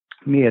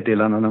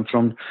meddelanden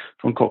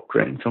från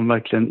Cochrane som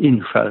verkligen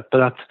inskärper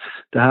att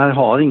det här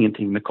har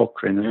ingenting med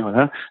Cochrane att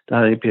göra. Det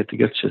här är Peter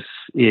Götzsches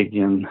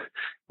egen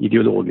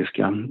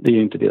ideologiska, det är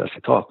ju inte deras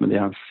citat men det är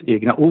hans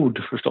egna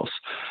ord förstås.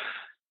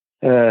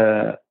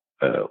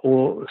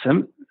 Och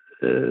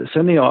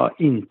sen är jag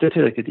inte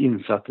tillräckligt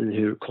insatt i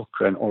hur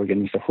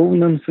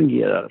Cochrane-organisationen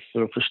fungerar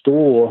för att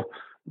förstå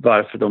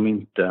varför de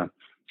inte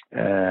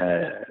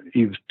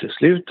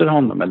utesluter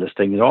honom eller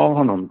stänger av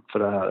honom för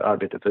det här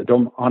arbetet. För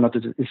de har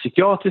naturligtvis i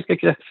psykiatriska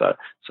kretsar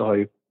så har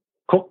ju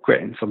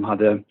Cochrane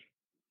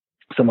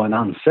som var en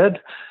ansedd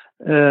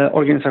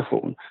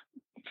organisation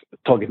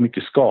tagit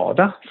mycket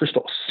skada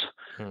förstås.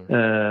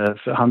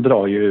 För han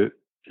drar ju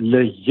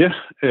löje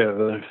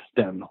över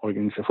den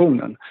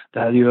organisationen. Det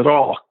här är ju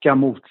raka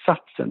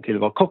motsatsen till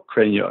vad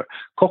Cochrane gör.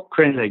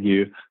 Cochrane lägger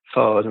ju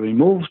för och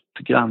emot,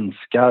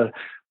 granskar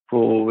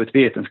på ett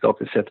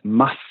vetenskapligt sätt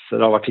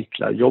massor av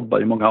artiklar,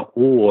 jobbar i många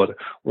år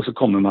och så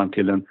kommer man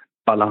till en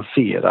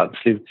balanserad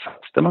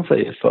slutsats där man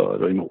säger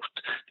för och emot.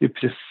 Det är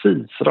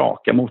precis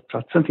raka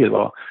motsatsen till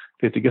vad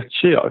Peter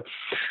Götzsche gör.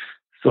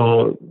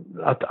 Så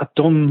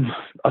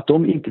att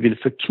de inte vill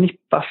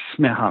förknippas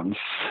med hans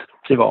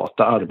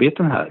privata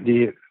arbeten här,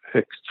 det är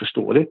högst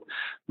förståeligt.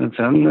 Men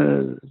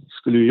sen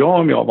skulle jag,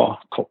 om jag var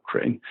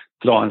Cochrane,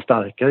 dra en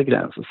starkare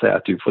gräns och säga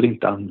att du får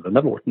inte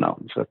använda vårt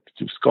namn för att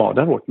du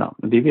skadar vårt namn.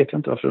 Men det vet jag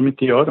inte varför de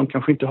inte gör. De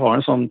kanske inte har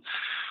en sån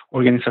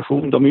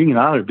organisation. De är ju ingen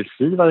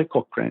arbetsgivare,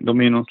 Cochrane. De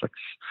är ju någon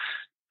slags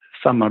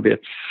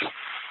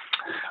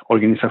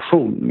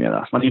organisation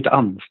mera. Man är ju inte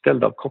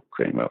anställd av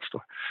Cochrane, vad jag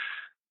förstår.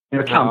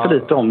 Jag kan för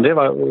lite om det.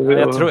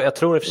 Jag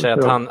tror i och för sig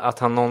att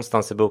han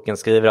någonstans i boken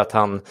skriver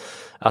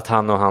att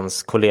han och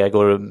hans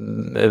kollegor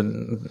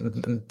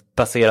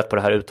baserat på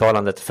det här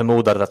uttalandet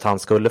förmodade att han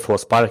skulle få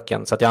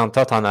sparken. Så att jag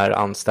antar att han är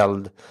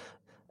anställd,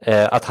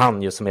 att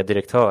han ju som är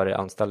direktör är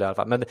anställd i alla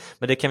fall. Men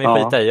det kan vi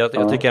skita i.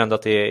 Jag tycker ändå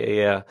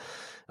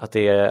att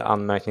det är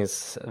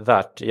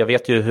anmärkningsvärt. Jag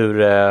vet ju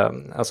hur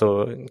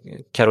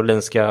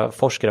Karolinska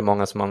forskare,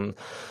 många som man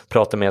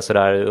pratar med så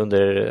där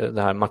under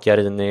det här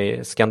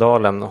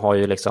Macchiarini-skandalen, har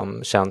ju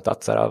liksom känt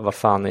att så här, vad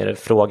fan är det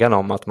frågan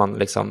om, att man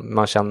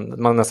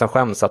nästan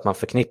skäms att man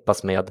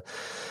förknippas med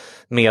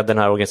den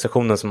här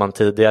organisationen som man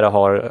tidigare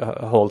har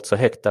hållit så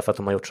högt därför att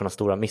de har gjort sådana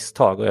stora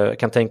misstag. Och jag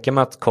kan tänka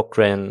mig att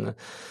Cochrane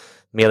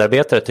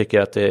medarbetare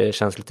tycker att det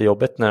känns lite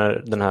jobbigt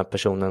när den här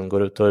personen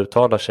går ut och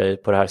uttalar sig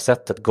på det här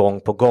sättet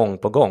gång på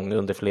gång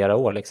under flera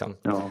år liksom.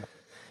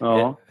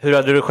 Ja. Hur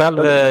hade du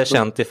själv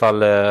känt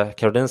ifall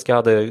Karolinska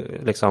hade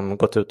liksom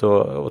gått ut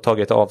och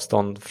tagit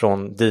avstånd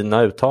från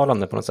dina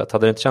uttalanden på något sätt?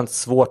 Hade det inte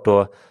känts svårt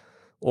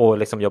att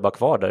liksom jobba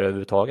kvar där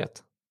överhuvudtaget?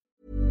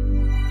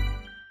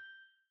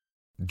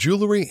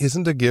 Jewelry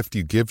isn't a gift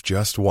you give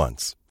just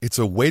once. It's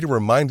a way to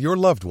remind your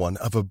loved one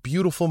of a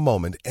beautiful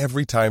moment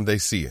every time they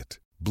see it.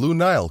 Blue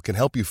Nile can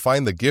help you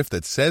find the gift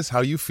that says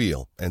how you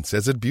feel and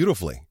says it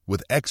beautifully,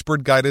 with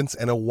expert guidance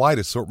and a wide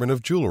assortment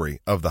of jewelry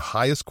of the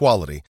highest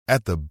quality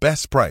at the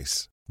best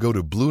price. Go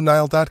to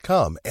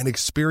BlueNile.com and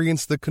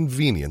experience the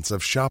convenience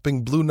of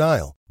shopping Blue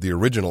Nile, the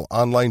original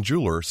online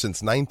jeweler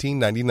since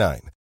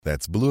 1999.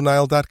 That's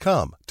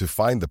BlueNile.com to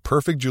find the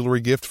perfect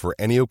jewelry gift for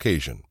any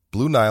occasion.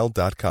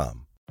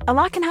 BlueNile.com. A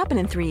lot can happen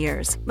in 3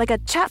 years, like a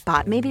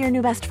chatbot may be your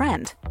new best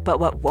friend. But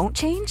what won't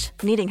change?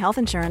 Needing health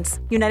insurance.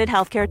 United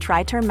Healthcare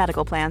Tri-Term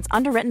Medical Plans,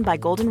 underwritten by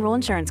Golden Rule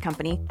Insurance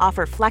Company,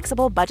 offer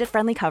flexible,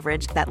 budget-friendly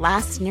coverage that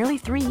lasts nearly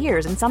 3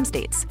 years in some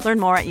states. Learn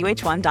more at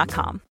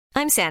uh1.com.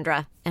 I'm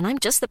Sandra, and I'm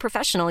just the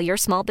professional your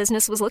small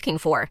business was looking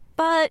for.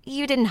 But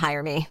you didn't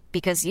hire me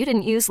because you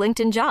didn't use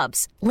LinkedIn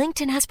Jobs.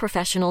 LinkedIn has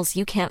professionals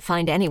you can't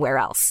find anywhere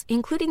else,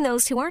 including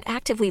those who aren't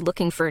actively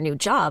looking for a new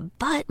job,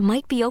 but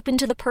might be open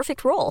to the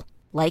perfect role,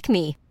 like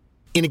me.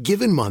 In a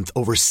given month,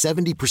 over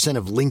 70%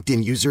 of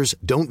LinkedIn users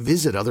don't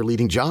visit other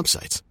leading job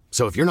sites.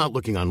 So if you're not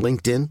looking on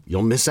LinkedIn,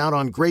 you'll miss out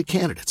on great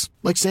candidates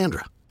like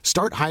Sandra.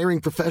 Start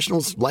hiring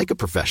professionals like a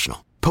professional.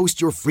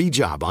 Post your free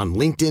job on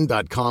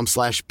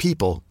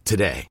linkedin.com/people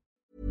today.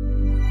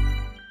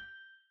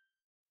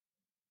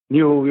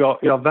 Jo,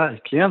 ja,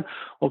 verkligen.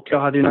 Och jag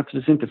hade ju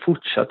naturligtvis inte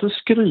fortsatt att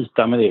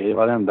skryta med det i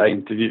varenda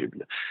intervju.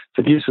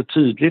 För det är ju så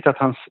tydligt att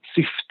hans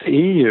syfte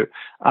är ju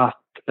att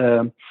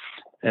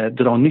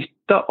dra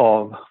nytta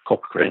av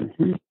Cochrane,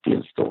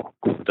 hittills då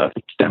goda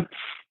rykte.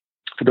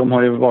 För de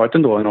har ju varit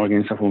ändå en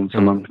organisation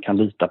som man kan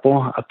lita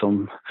på, att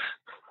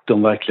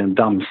de verkligen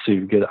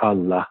dammsuger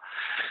alla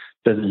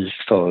bevis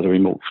för och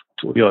emot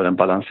och gör en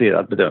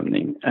balanserad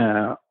bedömning.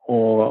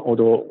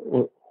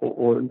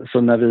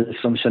 Så när vi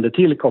som kände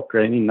till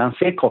Cochrane innan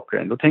ser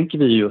Cochrane, då tänker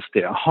vi just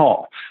det,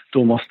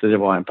 då måste det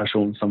vara en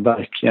person som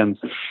verkligen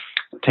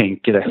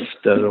tänker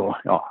efter och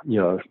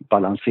gör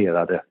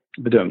balanserade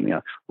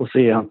bedömningar. Och så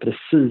är han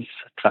precis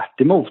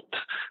tvärt emot.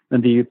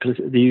 Men det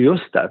är ju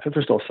just därför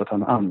förstås att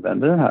han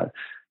använder den här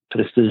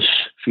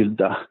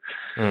prestigefyllda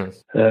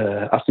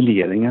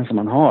affilieringen som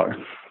han har.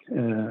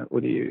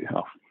 Och det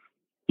är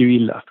ju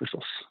illa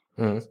förstås.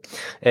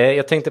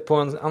 Jag tänkte på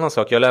en annan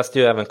sak. Jag läste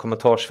ju även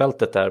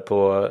kommentarsfältet där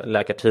på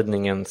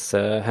Läkartidningens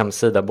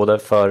hemsida, både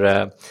för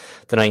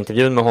den här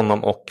intervjun med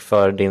honom och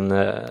för din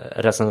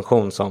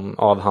recension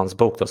av hans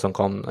bok då, som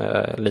kom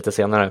lite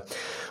senare.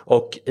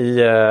 Och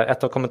i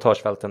ett av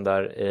kommentarsfälten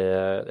där,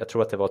 jag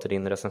tror att det var till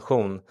din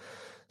recension,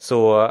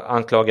 så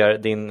anklagar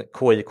din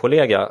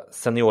KI-kollega,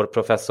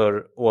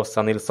 seniorprofessor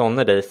Åsa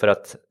Nilssonne, dig för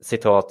att,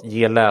 citat,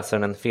 ge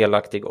läsaren en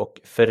felaktig och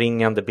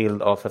förringande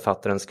bild av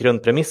författarens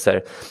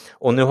grundpremisser.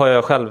 Och nu har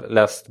jag själv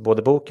läst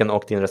både boken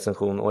och din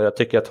recension, och jag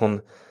tycker att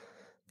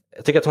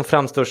hon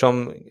framstår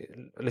som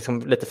liksom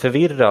lite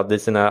förvirrad i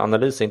sina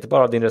analyser, inte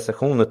bara av din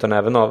recension utan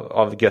även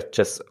av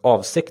Goethes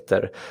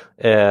avsikter.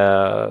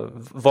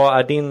 Vad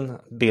är din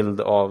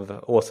bild av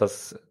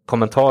Åsas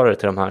kommentarer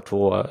till de här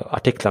 2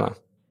 artiklarna?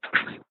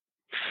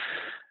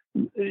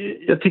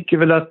 Jag tycker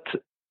väl att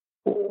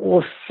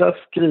Åsa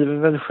skriver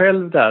väl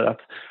själv där att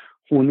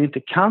hon inte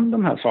kan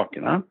de här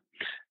sakerna.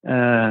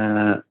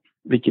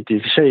 Vilket i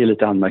och för sig är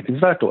lite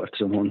anmärkningsvärt då,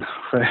 eftersom hon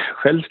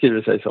själv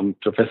skriver sig som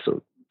professor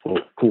på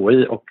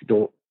KI, och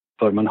då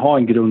bör man ha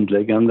en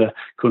grundläggande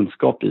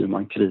kunskap i hur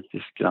man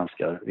kritiskt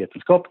granskar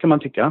vetenskap, kan man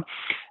tycka.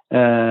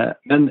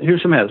 Men hur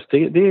som helst,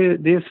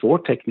 det är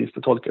svårt tekniskt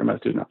att tolka de här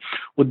studierna.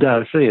 Och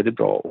därför är det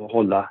bra att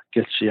hålla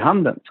Goethe i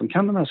handen som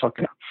kan de här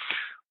sakerna.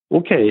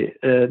 Okej,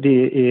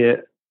 det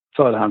är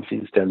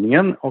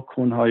förhandsinställningen, och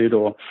hon har ju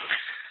då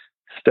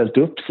ställt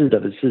upp sida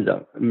vid sida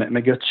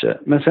med Goethe.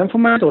 Men sen får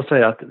man då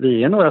säga att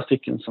vi är några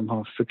stycken som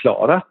har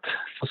förklarat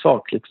så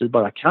sakligt vi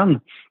bara kan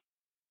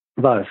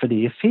varför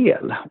det är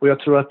fel. Och jag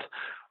tror att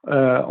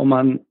om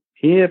man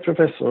är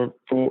professor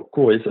på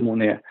KI som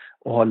hon är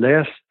och har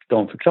läst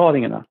de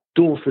förklaringarna,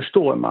 då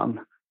förstår man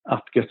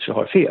att Götzsche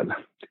har fel.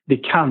 Det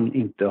kan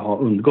inte ha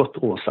undgått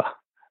Åsa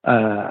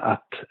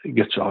att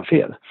Götzsche har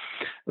fel.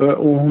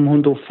 Och om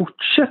hon då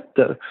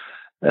fortsätter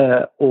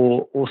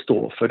och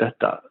stå för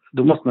detta,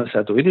 då måste man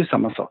säga att då är det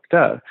samma sak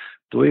där.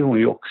 Då är hon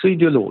ju också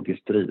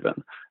ideologiskt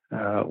driven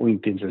och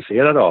inte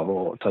intresserad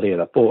av att ta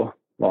reda på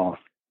vad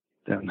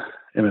den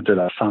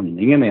eventuella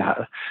sanningen är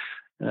här.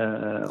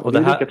 Och det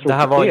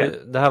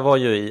här var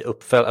ju i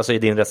alltså i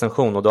din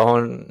recension, och då har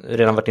hon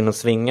redan varit inne och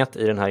svingat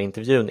i den här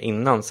intervjun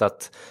innan, så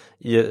att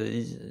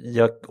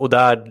och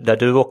där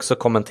du också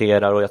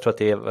kommenterar, och jag tror att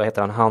det är, vad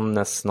heter han,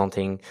 Hannes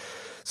någonting,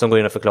 som går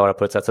in och förklarar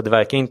på ett sätt, så det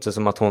verkar inte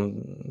som att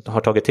hon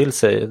har tagit till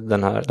sig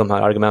de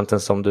här argumenten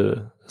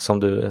som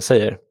du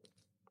säger.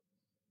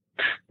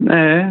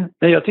 Nej,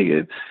 jag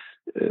tycker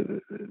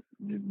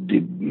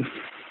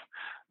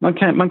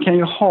man kan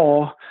ju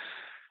ha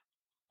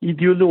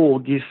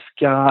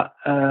ideologiska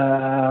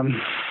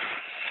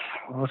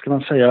vad ska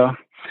man säga,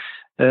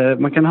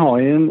 man kan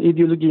ha en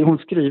ideologi. Hon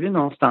skriver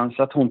någonstans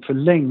att hon för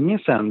länge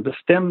sedan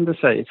bestämde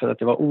sig för att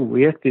det var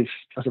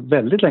oetiskt, alltså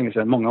väldigt länge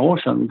sedan, många år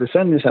sedan,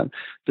 decennier sedan,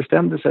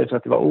 bestämde sig för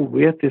att det var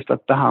oetiskt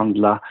att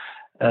behandla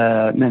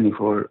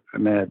människor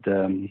med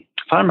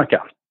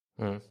farmaka.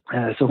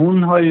 Så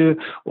hon har ju,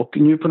 och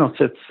nu på något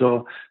sätt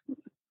så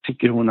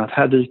tycker hon att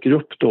här dyker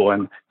upp då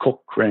en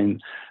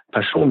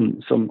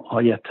Cochrane-person som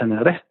har gett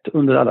henne rätt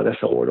under alla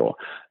dessa år då.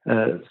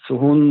 Så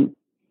hon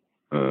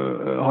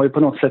har ju på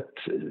något sätt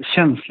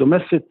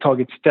känslomässigt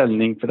tagit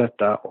ställning för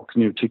detta, och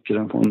nu tycker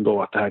hon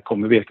då att det här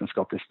kommer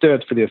vetenskapligt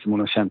stöd för det som hon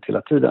har känt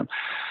hela tiden.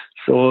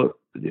 Så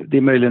det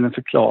är möjligen en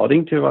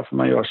förklaring till varför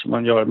man gör som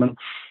man gör, men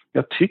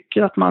jag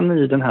tycker att man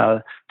i den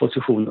här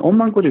positionen, om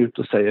man går ut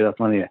och säger att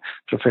man är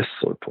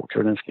professor på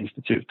Karolinska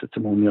institutet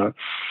som hon gör,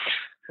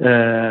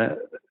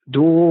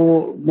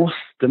 då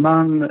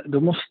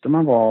måste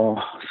man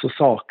vara så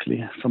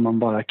saklig som man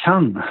bara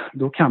kan.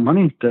 Då kan man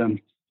inte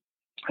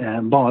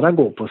bara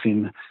gå på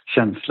sin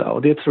känsla,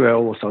 och det tror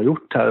jag Åsa har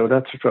gjort här, och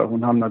där tror jag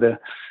hon hamnade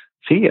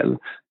fel.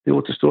 Det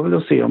återstår väl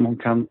att se om hon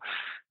kan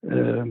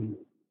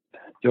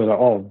göra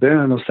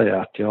avbön och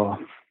säga att jag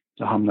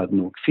hamnade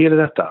nog fel i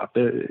detta.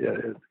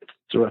 Jag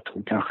tror att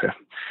hon kanske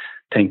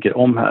tänker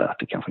om här, att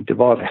det kanske inte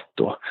var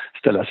rätt att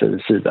ställa sig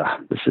vid sida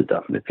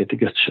med Peter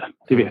Götzsche.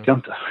 Det vet jag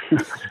inte.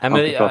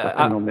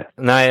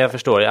 Nej, jag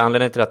förstår.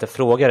 Anledningen till att jag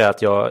frågar är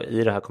att jag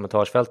i det här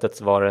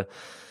kommentarsfältet var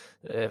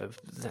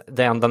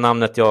det enda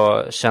namnet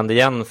jag kände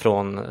igen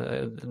från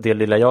det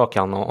lilla jag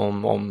kan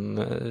om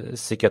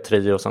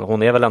psykiatri och sånt.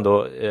 Hon är väl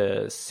ändå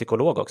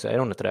psykolog också, är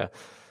hon inte det?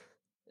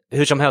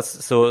 Hur som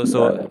helst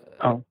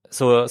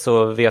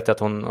så vet jag att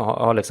hon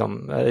har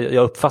liksom,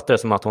 jag uppfattar det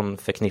som att hon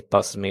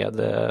förknippas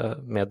med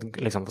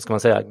liksom, vad ska man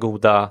säga,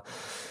 goda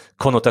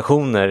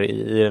konnotationer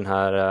i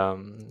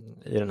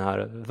den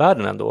här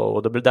världen ändå,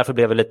 och därför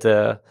blev jag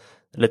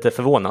lite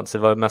förvånad, så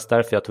det var mest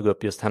därför jag tog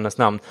upp just hennes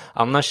namn.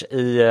 Annars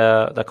i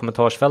det här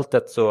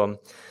kommentarsfältet så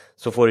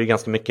får du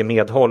ganska mycket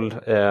medhåll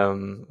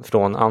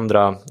från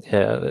andra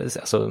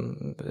alltså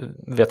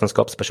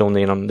vetenskapspersoner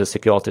inom det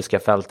psykiatriska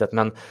fältet,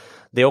 men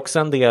det är också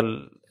en del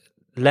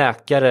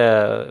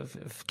läkare,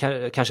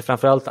 kanske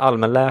framförallt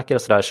allmänläkare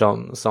och sådär,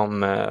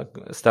 som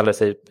ställer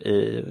sig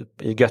i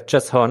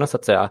Götzsches hörna så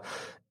att säga.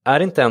 Är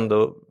det inte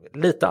ändå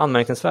lite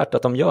anmärkningsvärt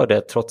att de gör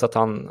det, trots att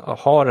han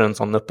har en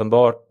sån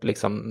uppenbart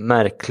liksom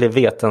märklig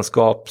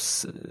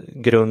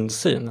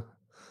vetenskapsgrundsyn?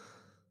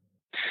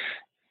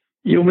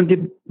 Jo,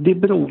 men det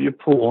beror ju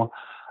på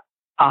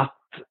att,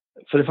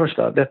 för det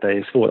första, detta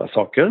är svåra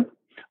saker,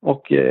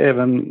 och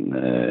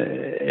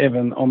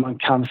även om man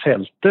kan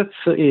fältet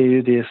så är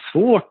ju det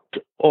svårt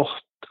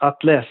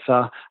att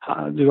läsa.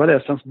 Du har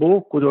läst hans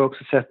bok, och du har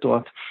också sett då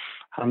att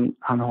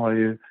han har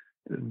ju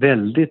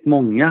väldigt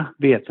många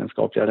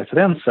vetenskapliga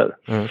referenser.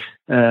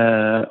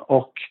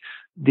 Och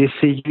det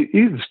ser ju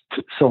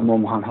ut som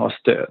om han har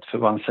stöd för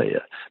vad han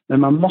säger. Men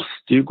man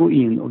måste ju gå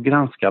in och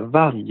granska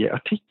varje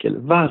artikel,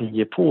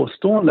 varje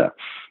påstående.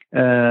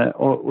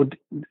 Och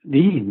det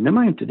hinner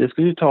man ju inte. Det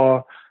ska ju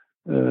ta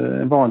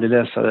en vanlig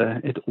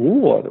läsare ett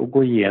år och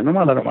gå igenom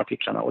alla de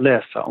artiklarna och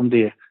läsa om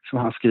det som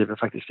han skriver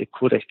faktiskt är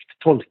korrekt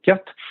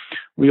tolkat.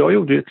 Och jag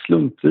gjorde ett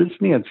slumpvis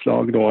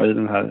nedslag då i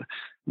den här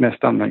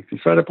mest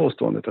anmärkningsvärda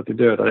påståendet att det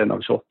dödar 1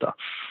 av 28.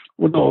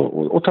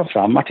 Och ta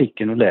fram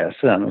artikeln och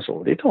läsa den och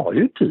så. Det tar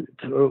ju tid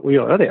att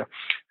göra det.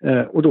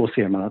 Och då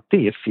ser man att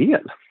det är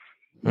fel.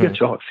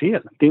 Götzsche har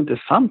fel. Det är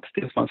inte sant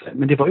det som man säger.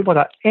 Men det var ju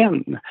bara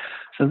en.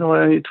 Sen har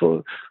jag ju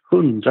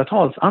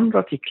 100-tals andra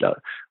artiklar.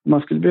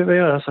 Man skulle behöva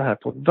göra så här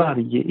på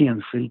varje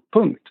enskild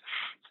punkt.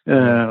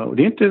 Och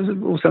det är inte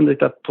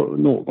osannolikt att på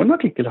någon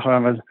artikel har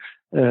han väl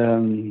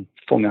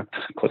fångat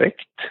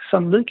korrekt,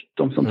 sannolikt.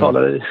 De som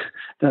talar i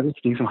den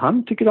riktning som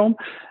han tycker om.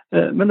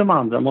 Men de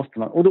andra måste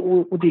man.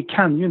 Och det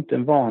kan ju inte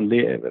en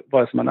vanlig,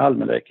 vare sig man är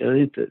allmänläkare eller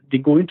inte. Det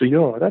går ju inte att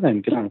göra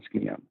den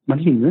granskningen. Man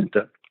hinner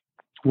inte.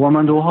 Och om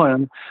man då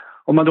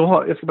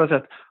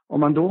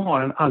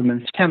har en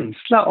allmän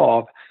känsla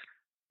av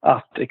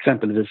att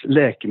exempelvis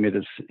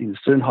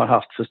läkemedelsindustrin har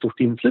haft för stort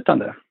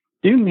inflytande.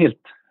 Det är ju en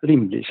helt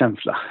rimlig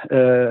känsla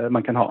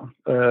man kan ha.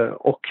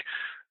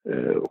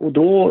 Och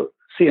då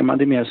ser man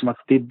det mer som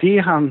att det är det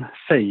han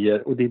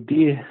säger och det är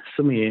det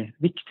som är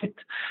viktigt.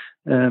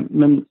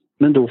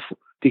 Men då,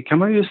 det kan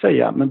man ju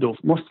säga, men då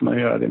måste man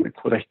göra det med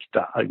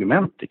korrekta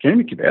argument. Det kan ju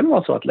mycket väl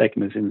vara så att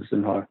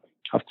läkemedelsindustrin har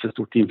haft för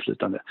stort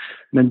inflytande.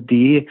 Men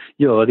det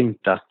gör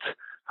inte att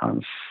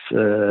hans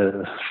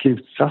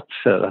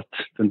slutsatser att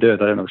den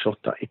dödaren av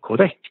 28 är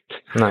korrekt.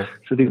 Nej.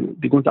 Så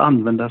det går inte att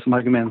använda som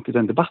argument i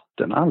den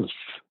debatten alls.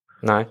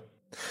 Nej.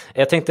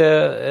 Jag tänkte,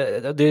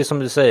 det är som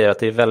du säger att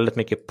det är väldigt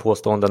mycket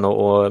påståenden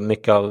och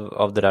mycket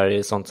av det där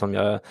är sånt som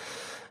jag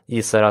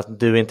gissar att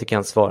du inte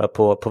kan svara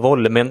på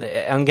volley. Men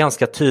en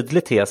ganska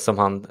tydlig tes som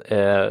han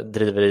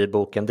driver i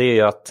boken, det är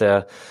ju att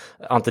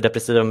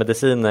antidepressiva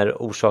mediciner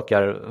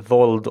orsakar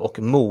våld och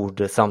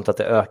mord samt att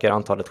det ökar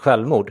antalet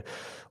självmord.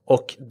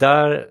 Och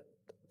där,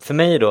 för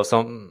mig då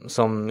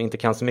som inte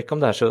kan så mycket om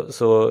det här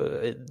så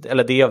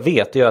eller det jag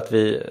vet är ju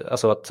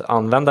att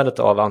användandet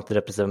av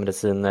antidepressiva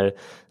mediciner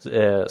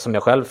som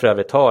jag själv för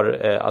övrigt har,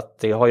 att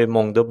det har ju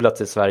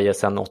mångdubblats i Sverige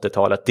sedan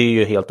 80-talet. Det är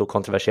ju helt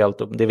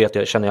okontroversiellt och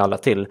det känner ju alla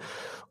till.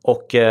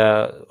 Och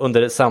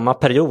under samma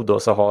period då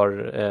så har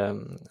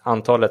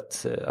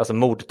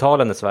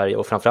mordtalen i Sverige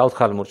och framförallt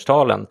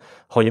självmordstalen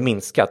har ju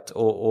minskat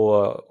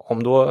och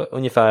om då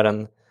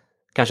ungefär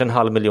kanske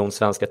 500 000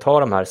 svenskar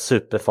tar de här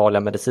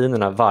superfarliga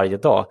medicinerna varje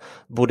dag,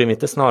 borde vi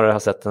inte snarare ha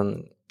sett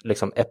en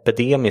liksom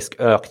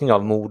epidemisk ökning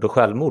av mord och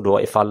självmord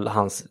då ifall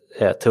hans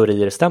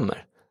teorier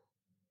stämmer?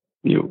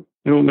 Jo,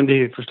 men det är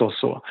ju förstås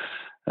så.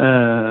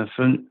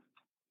 För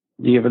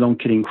det är väl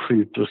omkring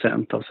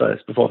 7% av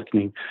Sveriges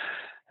befolkning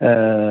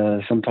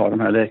som tar de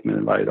här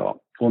läkemedlen varje dag.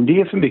 Och om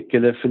det är för mycket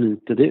eller för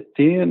lite,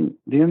 det är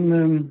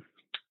en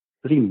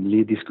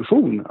rimlig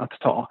diskussion att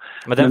ta.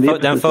 Men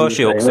den förs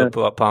ju också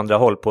på andra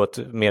håll på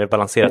ett mer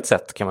balanserat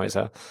sätt, kan man ju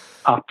säga.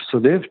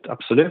 Absolut.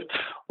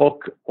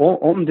 Och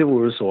om det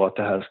vore så att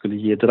det här skulle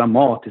ge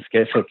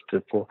dramatiska effekter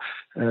på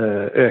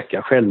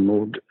öka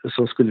självmord,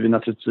 så skulle vi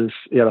naturligtvis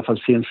i alla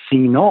fall se en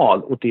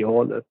signal åt det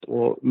hållet.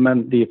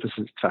 Men det är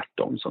precis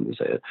tvärtom som du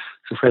säger.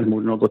 Så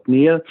självmorden har gått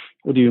ner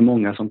och det är ju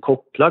många som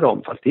kopplar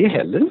dem, fast det är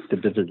heller inte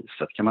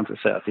bevisat, kan man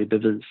inte säga att det är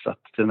bevisat,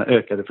 den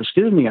ökade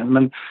förskrivningen.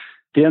 Men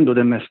det är ändå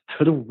den mest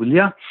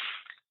troliga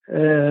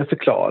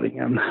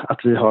förklaringen att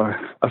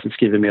vi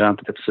skriver mer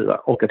antidepressiva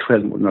och att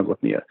självmorden har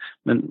gått ner.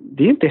 Men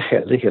det är inte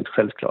heller helt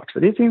självklart. För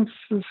det finns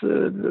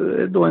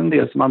då en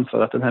del som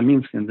anför att den här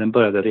minskningen den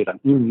började redan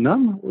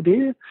innan. Och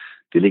det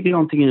ligger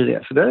någonting i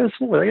det. Så det är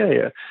svåra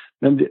grejer.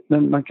 Men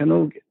man kan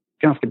nog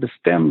ganska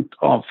bestämt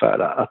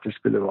avfärda att det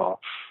skulle vara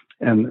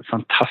en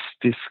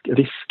fantastisk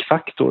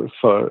riskfaktor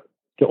för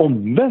det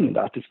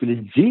omvända. Att det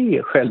skulle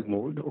ge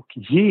självmord och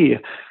ge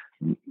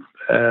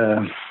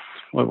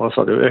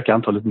öka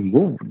antalet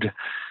mord.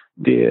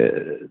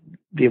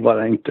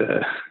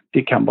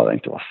 Det kan bara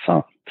inte vara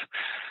sant.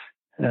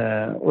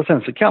 Och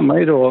sen så kan man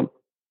ju då,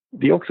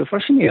 det är också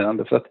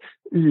fascinerande för att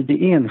i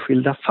det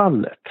enskilda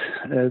fallet,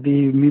 det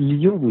är ju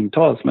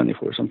miljontals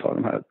människor som tar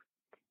de här,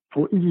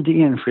 och i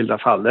det enskilda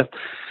fallet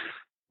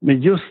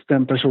med just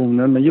den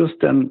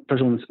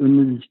personens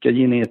unika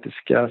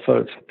genetiska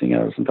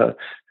förutsättningar och sånt där,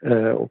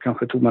 och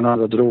kanske tog man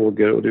andra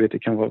droger och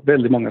det kan vara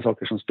väldigt många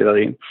saker som spelar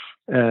in,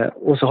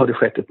 och så har det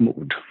skett ett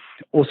mord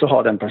och så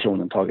har den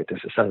personen tagit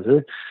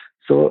SSRI.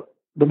 Så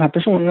de här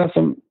personerna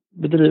som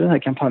bedriver den här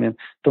kampanjen,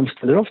 de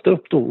ställer ofta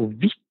upp då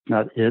och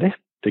vittnar i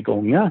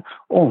rättegångar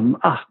om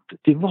att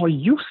det var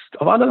just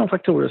av alla de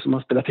faktorer som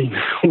har spelat in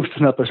hos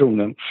den här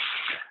personen,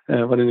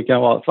 vad det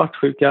kan vara,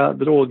 svartsjuka,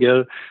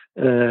 droger,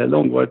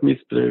 långvarigt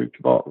missbruk,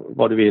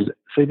 vad du vill,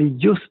 så är det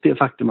just det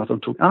faktum att de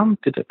tog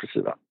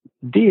antidepressiva.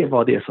 Det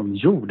var det som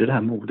gjorde det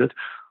här mordet.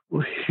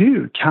 Och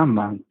hur kan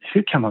man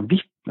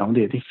vittna om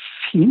det? Det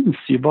finns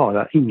ju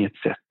bara inget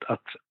sätt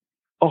att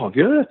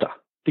avgöra detta.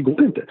 Det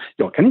går inte.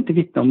 Jag kan inte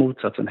vittna om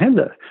motsatsen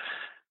heller.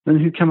 Men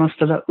hur kan man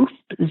ställa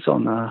upp i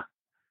sådana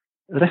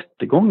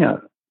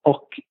rättegångar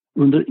och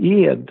under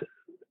ed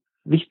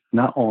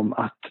vittna om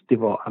att det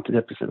var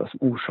antidepressiva som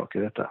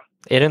orsakade detta?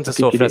 Är det inte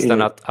så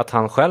förresten att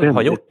han själv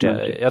har gjort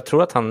det? Jag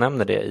tror att han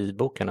nämner det i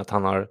boken, att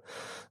han har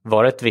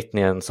varit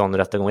vittne i en sån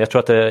rättegång. Jag tror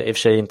att det i och för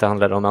sig inte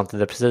handlade om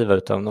antidepressiva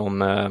utan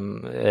om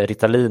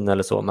Ritalin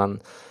eller så, men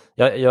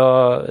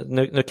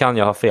nu kan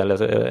jag ha fel,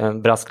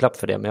 en brasklapp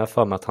för det, men jag har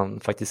för mig att han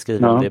faktiskt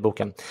skriver om det i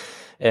boken.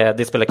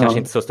 Det spelar kanske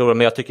inte så stor roll,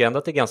 men jag tycker ändå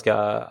att det är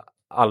ganska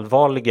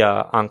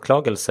allvarliga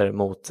anklagelser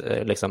mot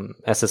liksom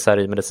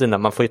SSRI-mediciner.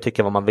 Man får ju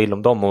tycka vad man vill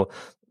om dem, och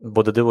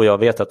både du och jag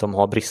vet att de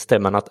har brister,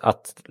 men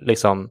att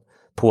liksom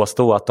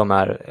påstå att de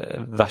är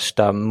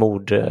värsta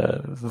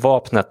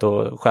mordvapnet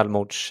och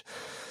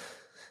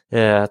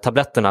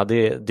självmordstabletterna,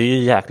 det är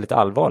ju jäkligt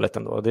allvarligt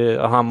ändå.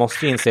 Han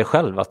måste inse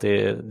själv att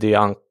det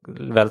är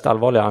väldigt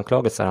allvarliga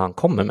anklagelser han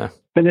kommer med.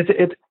 Men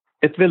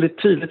ett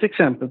väldigt tydligt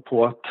exempel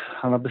på att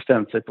han har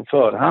bestämt sig på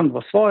förhand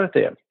vad svaret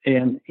är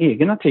en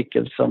egen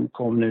artikel som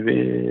kom nu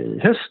i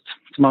höst,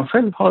 som han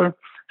själv har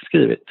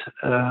skrivit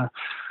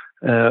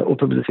och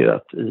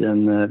publicerat i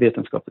en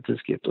vetenskaplig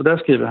tidskrift. Och där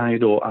skriver han ju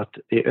då att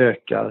det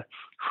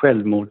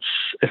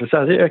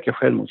SSRI ökar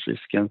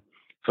självmordsrisken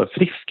för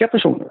friska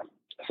personer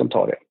som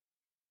tar det.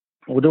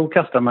 Och då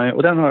kastar man,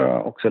 och den har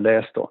jag också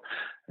läst då,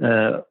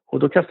 och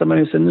då kastar man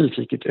ju sig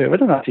nyfiket över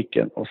den här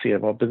artikeln och ser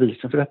vad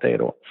bevisen för detta är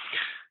då.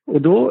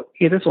 Och då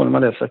är det så när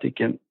man läser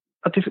artikeln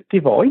att det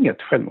var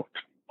inget självmord.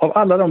 Av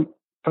alla de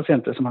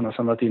patienter som han har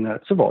samlat in här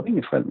så var det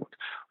inget självmord.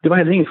 Det var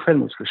heller inget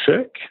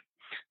självmordsförsök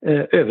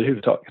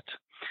överhuvudtaget.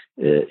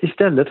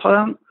 Istället har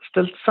han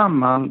ställt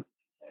samman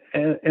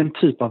en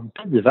typ av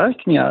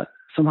biverkningar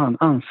som han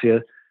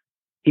anser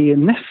är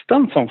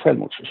nästan som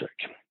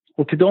självmordsförsök.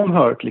 Och till dem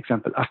hör till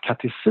exempel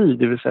akatesi,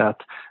 det vill säga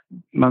att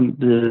man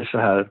blir så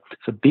här,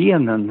 så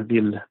benen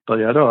vill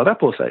börja röra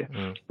på sig.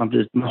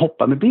 Man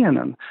hoppar med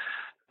benen.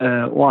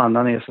 Och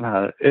annan är så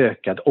här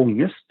ökad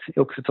ångest,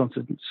 är också ett sånt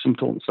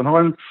symptom. Så han har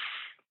en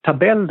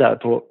tabell där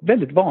på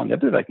väldigt vanliga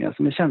biverkningar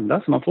som är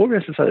kända, som man får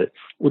SSRI.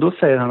 Och då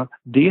säger han att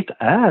det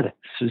är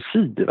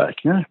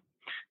suicidbiverkningar.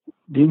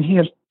 Det är en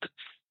helt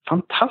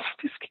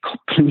fantastisk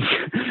koppling.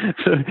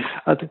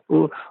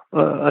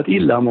 att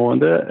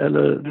illamående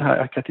eller den här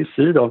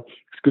akatesi då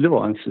skulle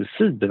vara en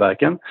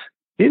suicidbiverkan,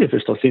 det är det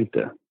förstås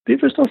inte. Det är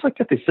förstås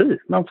akatesi.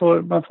 Man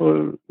får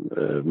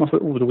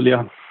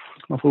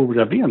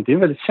oroliga ben. Det är en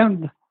väldigt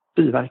känd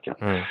biverkan.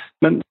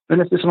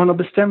 Men eftersom han har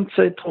bestämt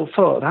sig på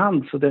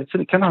förhand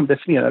så kan han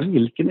definiera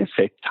vilken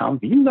effekt han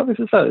vill av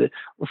SSRI,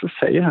 och så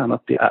säger han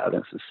att det är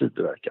en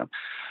suicidbiverkan.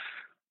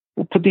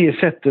 Och på det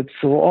sättet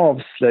så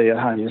avslöjar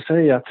han ju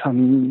sig att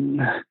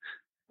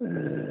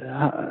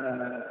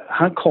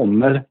han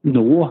kommer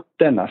nå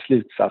denna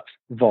slutsats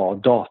vad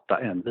data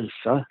än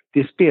visar.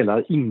 Det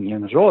spelar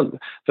ingen roll.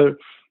 För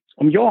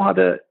om jag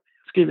hade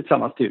skrivit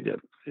samma studie,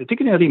 jag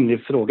tycker det är en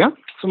rimlig fråga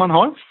som man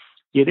har.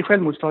 Ger det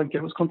självmordstankar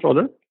hos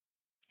kontroller?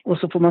 Och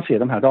så får man se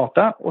de här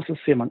data och så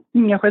ser man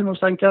inga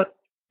självmordstankar,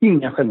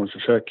 inga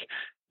självmordsförsök,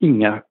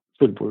 inga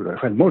fullbordade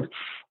självmord.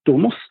 Då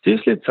måste ju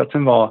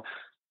slutsatsen vara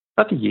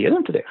att det ger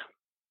inte det.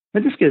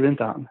 Men det skriver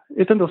inte han.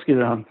 Utan då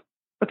skriver han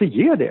att det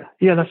ger det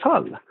i alla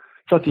fall.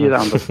 Så att det ger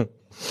andra. Så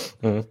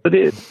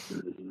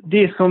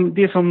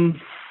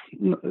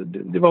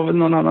det var väl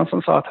någon annan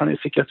som sa att han är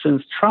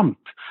psykiatrins Trump.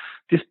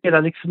 Det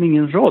spelar liksom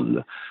ingen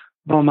roll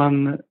vad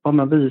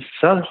man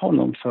visar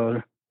honom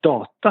för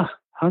data.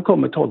 Han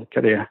kommer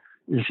tolka det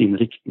i sin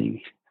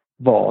riktning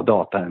vad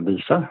data än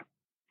visar.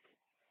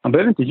 Han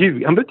behöver inte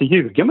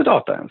ljuga med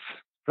data ens.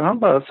 För han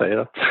bara säger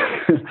att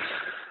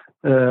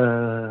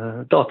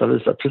data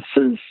visar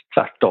precis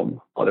tvärtom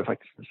vad det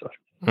faktiskt visar.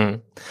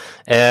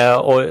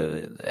 Och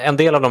en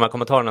del av de här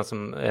kommentarerna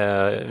som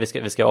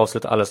vi ska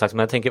avsluta alldeles strax, men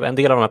jag tänker en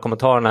del av de här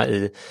kommentarerna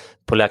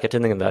på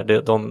Läkartidningen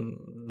där,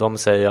 de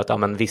säger att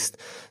men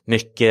visst,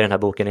 mycket i den här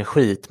boken är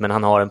skit, men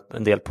han har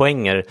en del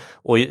poänger,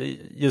 och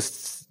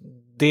just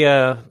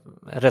det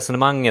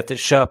resonemanget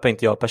köper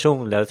inte jag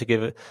personligen. Jag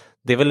tycker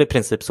det är väl i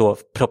princip så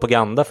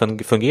propaganda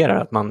fungerar,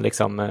 att man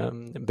liksom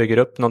bygger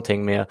upp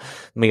någonting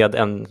med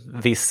en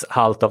viss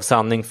halt av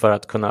sanning för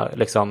att kunna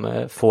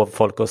liksom få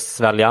folk att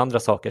svälja andra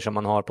saker som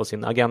man har på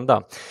sin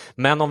agenda.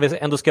 Men om vi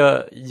ändå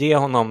ska ge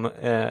honom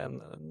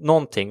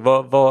någonting,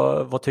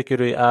 vad tycker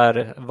du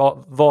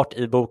vart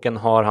i boken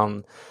har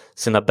han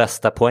sina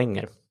bästa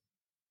poänger?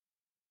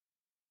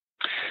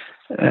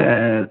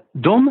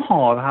 De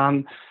har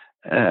han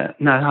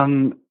när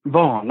han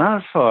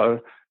varnar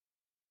för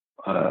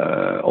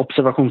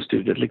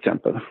observationsstudier till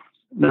exempel.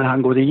 När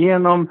han går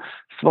igenom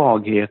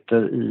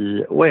svagheter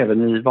och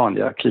även i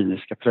vanliga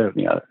kliniska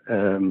prövningar.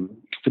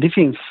 För det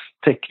finns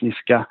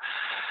tekniska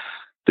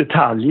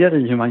detaljer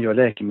i hur man gör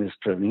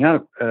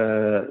läkemedelsprövningar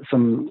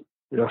som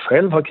jag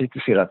själv har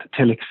kritiserat.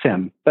 Till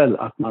exempel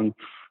att man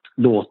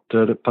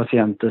låter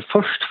patienter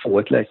först få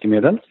ett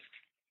läkemedel.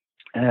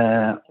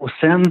 Och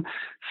sen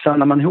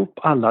samlar man ihop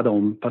alla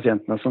de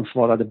patienterna som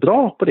svarade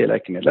bra på det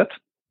läkemedlet.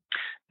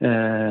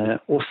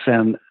 Och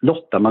sen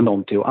lottar man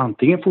dem till att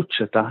antingen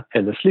fortsätta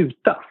eller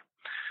sluta.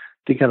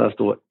 Det kallas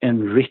då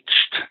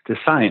enriched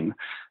design.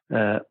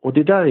 Och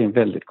det där är en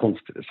väldigt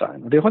konstig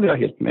design. Och det håller jag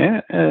helt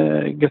med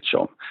Götze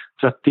om.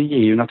 För att det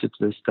ger ju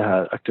naturligtvis det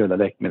här aktuella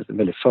läkemedlet en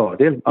väldigt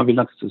fördel. Man vill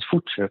naturligtvis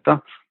fortsätta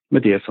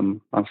med det som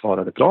man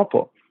svarade bra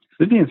på.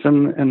 Så det finns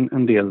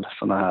en del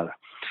sådana här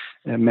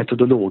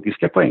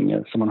metodologiska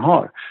poänger som man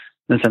har.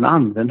 Men sen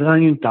använder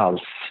han ju inte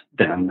alls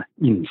den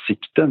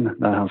insikten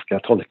när han ska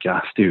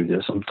tolka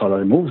studier som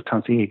talar emot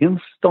hans egen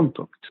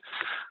ståndpunkt.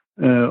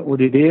 Och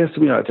det är det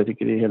som gör att jag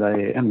tycker det hela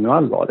är ännu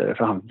allvarligare,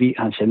 för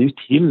han känner ju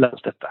till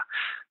allt detta.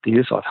 Det är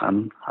ju så att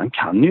han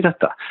kan ju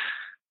detta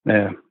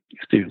med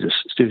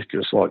studiers styrkor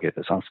och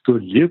svagheter, så han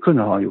skulle ju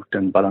kunna ha gjort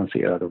en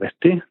balanserad och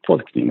vettig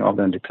tolkning av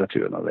den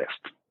litteraturen han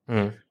läst.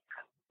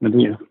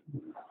 Men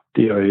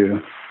det gör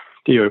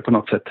ju på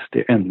något sätt det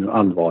är ännu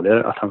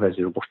allvarligare att han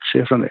väljer att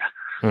bortse från det.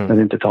 När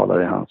det inte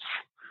talar i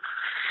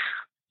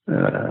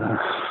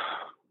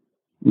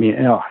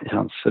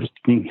hans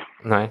riktning.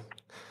 Nej.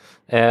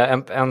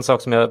 En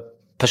sak som jag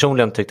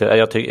personligen tyckte,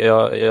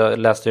 jag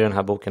läste ju den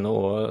här boken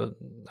och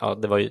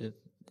det var ju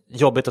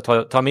jobbigt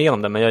att ta med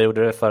om det, men jag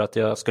gjorde det för att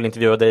jag skulle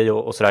intervjua dig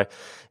och sådär.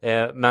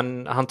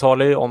 Men han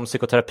talar ju om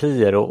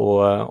psykoterapier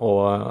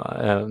och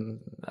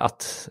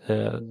att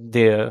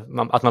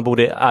man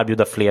borde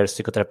erbjuda fler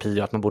psykoterapi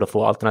och att man borde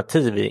få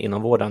alternativ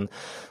inom vården.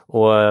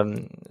 Och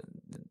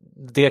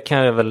det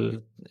kan jag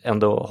väl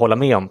ändå hålla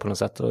med om på något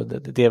sätt. Och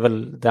det är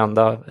väl det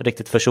enda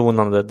riktigt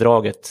försonande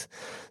draget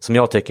som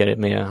jag tycker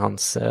med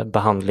hans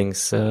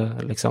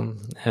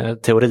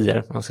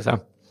behandlingsteorier, man ska säga.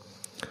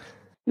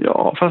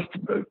 Ja, fast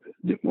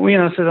å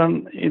ena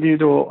sidan är det ju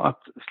då att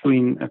slå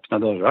in öppna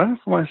dörrar,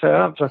 får man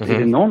säga. För att är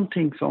det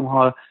någonting som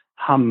har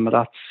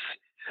hamrats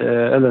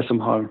eller som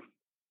har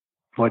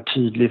varit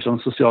tydligt från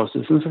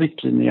Socialstyrelsens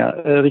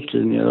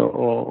riktlinjer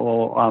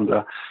och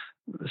andra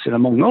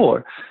sedan många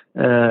år,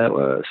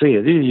 så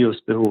är det ju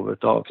just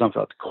behovet av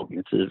framförallt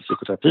kognitiv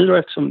psykoterapi då,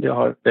 eftersom det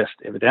har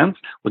bäst evidens,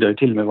 och det har ju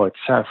till och med varit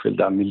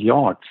särskilda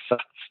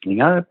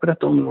miljardsatsningar på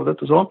detta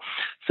området och så.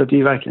 Så det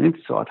är verkligen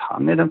inte så att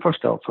han är den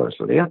första att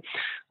föreslå det.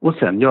 Och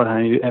sen gör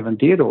han ju även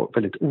det då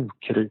väldigt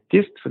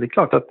okritiskt, för det är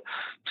klart att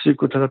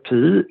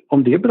psykoterapi,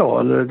 om det är bra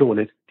eller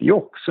dåligt, det är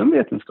också en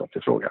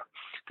vetenskaplig fråga.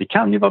 Det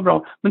kan ju vara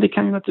bra, men det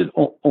kan ju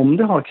naturligtvis, om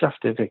det har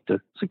kraftiga effekter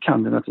så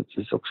kan det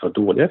naturligtvis också ha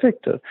dåliga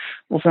effekter.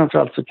 Och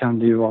framförallt så kan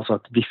det ju vara så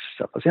att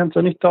vissa patienter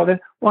har nytta av det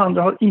och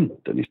andra har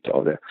inte nytta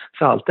av det.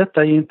 Så allt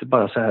detta är inte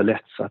bara så här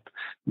lätt så att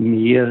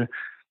mer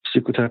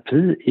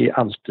psykoterapi är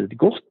alltid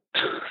gott.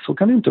 Så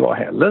kan det inte vara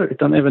heller,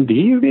 utan även det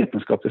är ju en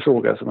vetenskaplig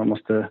fråga som man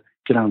måste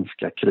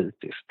granska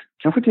kritiskt.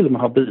 Kanske till och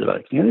med ha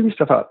biverkningar i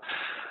vissa fall.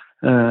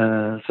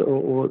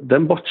 Och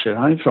den bortser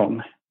han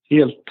ifrån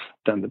helt,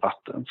 den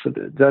debatten. Så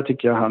där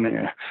tycker jag han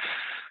är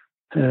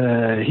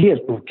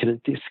helt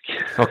okritisk.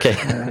 Okay.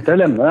 Där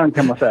lämnar han,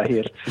 kan man säga,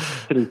 helt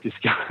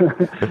kritiska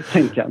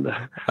tänkande.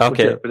 Och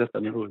köper detta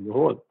med hull och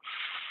hål.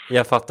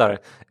 Jag fattar.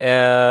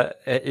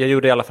 Jag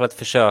gjorde i alla fall ett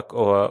försök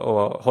att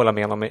hålla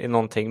med om i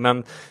någonting.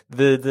 Men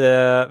vid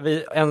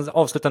en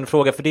avslutande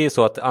fråga, för det är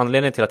så att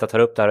anledningen till att jag tar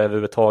upp det här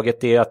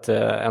överhuvudtaget är att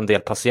en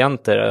del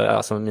patienter,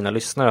 alltså mina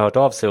lyssnare, har hört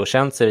av sig och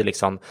känt sig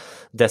liksom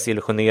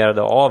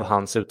desillusionerade av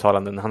hans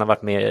uttalanden. Han har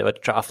varit med i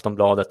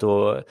Aftonbladet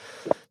och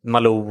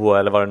Malou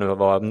eller vad det nu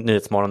var,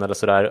 Nyhetsmorgon eller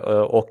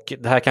sådär. Och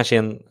det här kanske är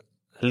en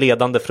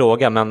ledande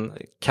fråga, men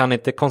kan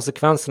inte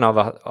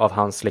konsekvenserna av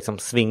hans liksom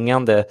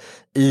svingande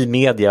i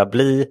media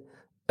bli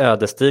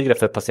ödesdigra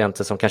för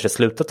patienter som kanske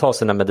slutar ta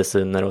sina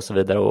mediciner och så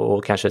vidare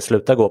och kanske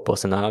slutar gå på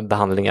sina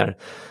behandlingar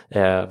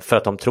för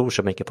att de tror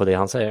så mycket på det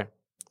han säger?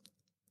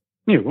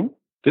 Jo,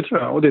 det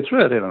tror jag, och det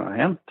tror jag redan har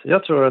hänt.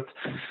 Jag tror att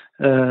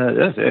jag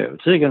är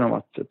övertygad om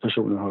att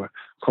personen har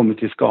kommit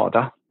till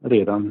skada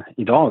redan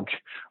idag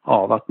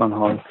av att man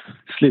har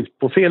slut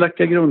på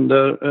felaktiga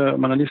grunder,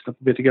 man har lyssnat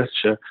på Peter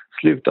Götzsche,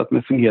 slutat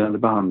med fungerande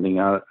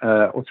behandlingar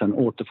och sen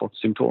återfått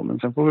symptomen.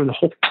 Sen får vi väl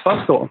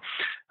hoppas då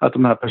att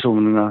de här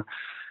personerna,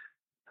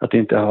 att det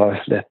inte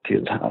har lett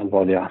till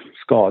allvarliga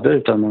skador,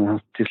 utan man har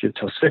till slut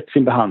har sökt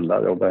sin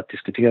behandlare och börjat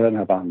diskutera den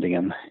här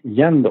behandlingen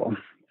igen då.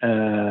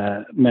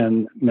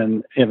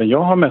 Men även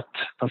jag har mött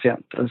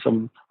patienter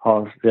som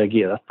har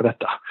reagerat på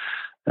detta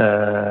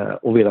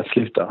och velat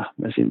sluta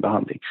med sin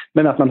behandling.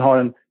 Men att man har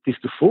en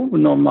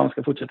diskussion om man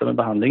ska fortsätta med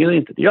behandling eller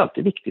inte, det är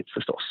alltid viktigt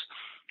förstås.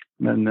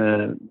 Men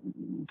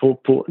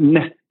på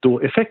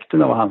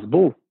nettoeffekten av hans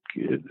bok,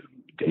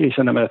 det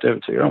känner jag mig rätt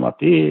övertygad om att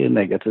det är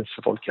negativt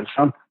för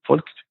folkhälsan.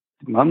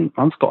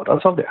 Man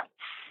skadas av det.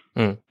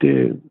 Mm.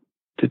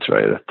 Det tror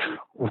jag är rätt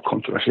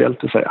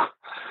okontroversiellt att säga.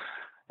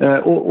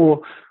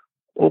 Och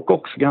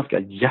också ganska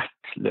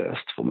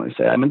hjärtlöst, får man ju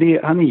säga. Men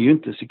han är ju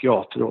inte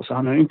psykiater då, så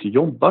han har ju inte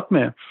jobbat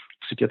med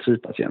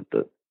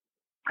psykiatripatienter.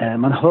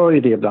 Man hör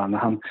ju det ibland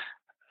när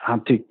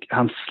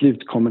hans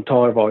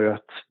slutkommentar var ju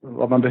att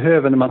vad man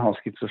behöver när man har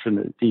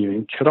schizofreni, det är ju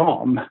en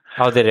kram.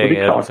 Ja, det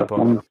är klart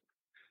på.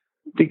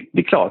 Det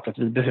är klart att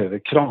vi behöver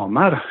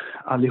kramar.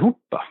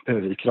 Allihopa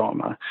behöver vi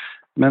kramar.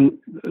 Men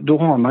då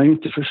har man ju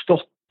inte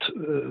förstått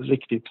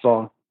riktigt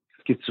vad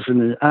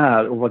schizofreni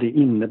är och vad det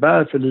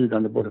innebär för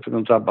lidande både för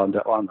de drabbade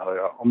och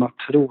anhöriga. Om man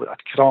tror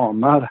att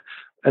kramar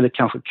eller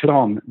kanske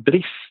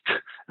krambrist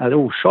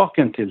är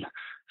orsaken till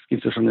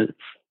schizofreni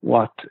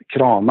och att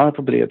kramar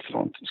på bred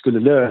front skulle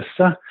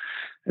lösa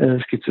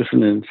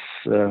schizofrenins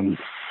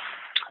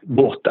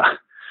gåta.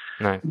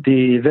 Nej.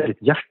 Det är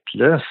väldigt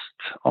hjärtlöst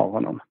av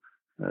honom,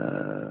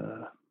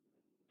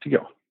 tycker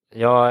jag.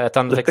 Ja, ett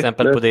annat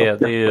exempel på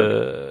det är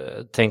ju,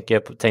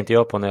 tänkte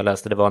jag på när jag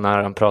läste, det var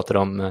när han pratade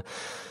om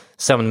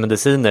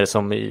sömnmediciner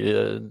som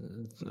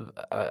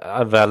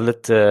är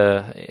väldigt,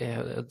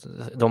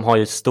 de har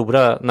ju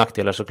stora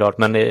nackdelar såklart,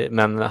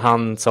 men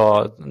han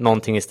sa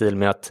någonting i stil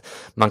med att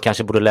man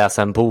kanske borde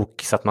läsa en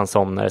bok så att man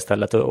somnar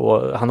istället,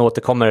 och han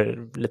återkommer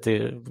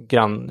lite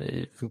grann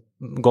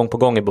gång på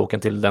gång i boken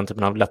till den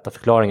typen av lätta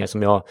förklaringar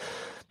som jag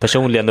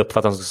personligen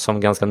uppfattar som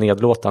ganska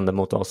nedlåtande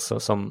mot oss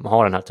som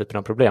har den här typen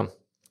av problem.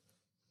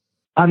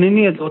 Han är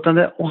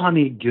nedlåtande och han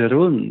är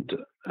grund.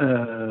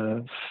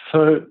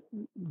 För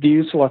det är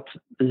ju så att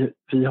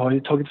vi har ju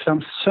tagit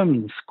fram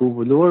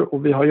sömnskolor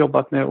och vi har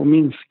jobbat med att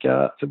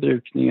minska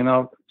förbrukningen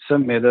av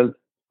sömnmedel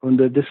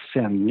under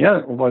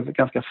decennier och varit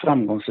ganska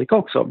framgångsrika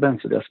också.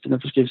 Bensodiazepiner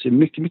förskrivs ju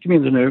mycket, mycket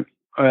mindre nu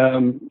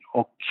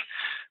och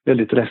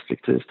väldigt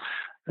restriktivt.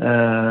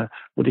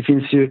 Och det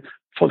finns ju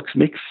folk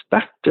som är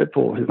experter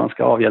på hur man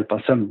ska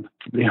avhjälpa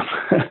sömnproblem.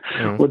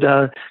 Och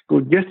där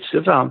går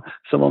Götze fram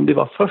som om det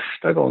var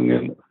första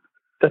gången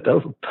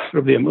detta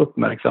problem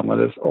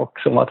uppmärksammades och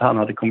som att han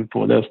hade kommit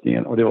på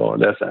lösningen, och det var att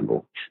läsa en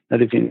bok. När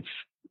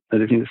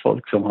det finns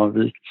folk som har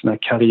vikt sina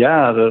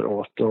karriärer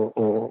åt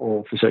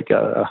och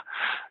försöka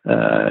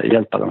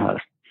hjälpa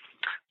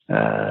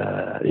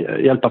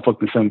hjälpa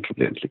folk med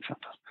sömnproblem till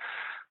exempel.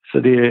 Så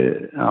det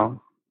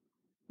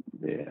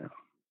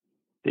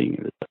är ingen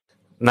vidare.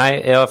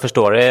 Nej, jag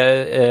förstår.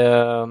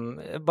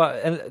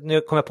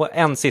 Nu kommer jag på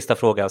en sista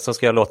fråga, så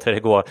ska jag låta det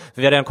gå.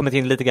 Vi har redan kommit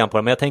in lite grann på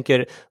det, men jag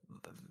tänker,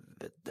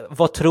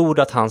 vad tror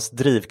du att hans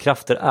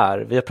drivkrafter är?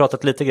 Vi har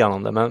pratat lite grann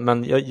om det,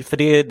 men för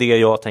det är det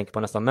jag tänker på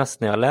nästan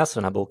mest när jag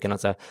läser den här boken.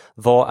 Att säga,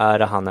 vad är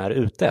det han är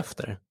ute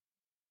efter?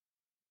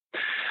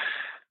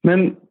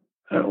 Men,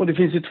 och det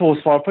finns ju två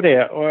svar på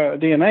det. Och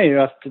det ena är ju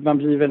att man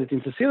blir väldigt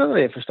intresserad av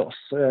det förstås.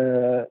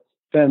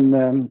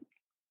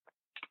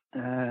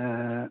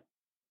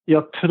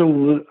 Jag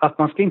tror att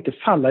man ska inte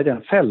falla i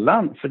den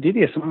fällan, för det är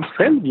det som han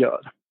själv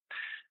gör.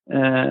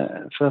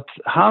 För att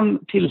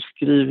han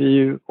tillskriver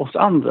ju oss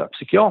andra,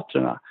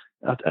 psykiatrerna,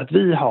 att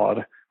vi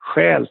har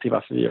skäl till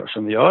varför vi gör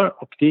som vi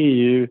gör. Och det är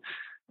ju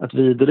att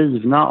vi är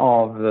drivna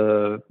av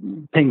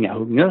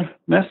pengahunger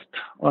mest,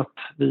 och att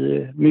vi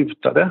är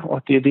mutade, och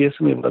att det är det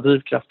som är våra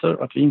drivkrafter,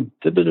 och att vi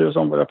inte bryr oss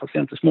om våra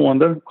patienters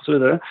mående och så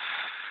vidare.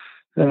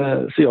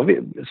 Så jag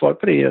vill svara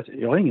på det, att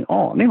jag har ingen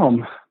aning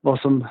om vad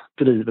som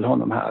driver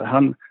honom här.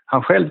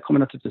 Han själv kommer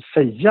naturligtvis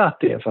säga att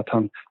det är för att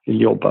han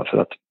vill jobba för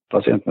att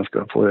patienterna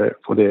ska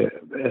få det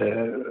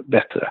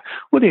bättre.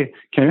 Och det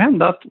kan ju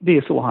hända att det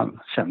är så han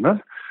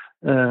känner.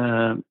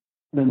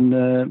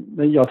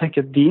 Men jag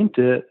tänker att det är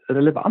inte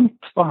relevant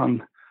vad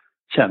han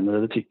känner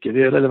eller tycker.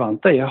 Det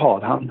relevanta är,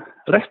 har han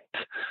rätt?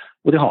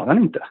 Och det har han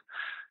inte.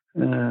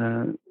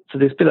 Så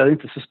det spelar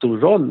inte så stor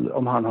roll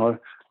om han har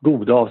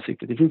goda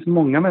avsikter. Det finns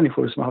många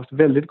människor som har haft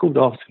väldigt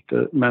goda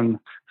avsikter, men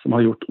som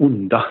har gjort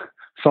onda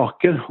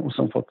saker och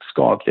som fått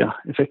skadliga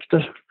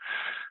effekter.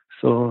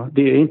 Så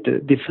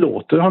det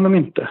förlåter honom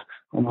inte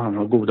om han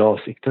har goda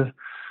avsikter,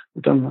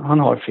 utan han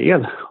har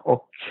fel,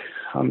 och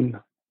han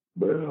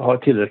har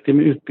tillräckligt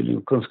med utbildning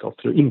och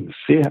kunskap för att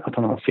inse att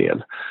han har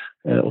fel.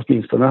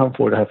 Åtminstone när han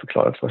får det här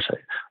förklarat för sig.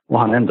 Och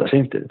han ändrar sig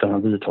inte, utan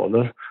han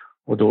vidhåller.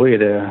 Och då är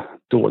det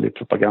dålig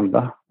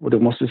propaganda. Och då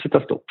måste vi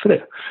sätta stopp för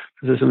det.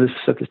 Precis som vi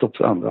sätter stopp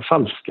för andra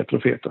falska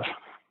profeter.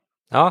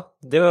 Ja,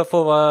 det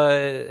får vara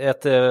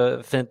ett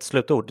fint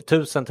slutord.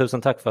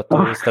 Tusen tack för att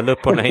du ställde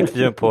upp på den här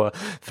intervjun på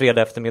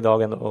fredag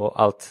eftermiddagen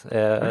och allt.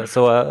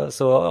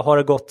 Så ha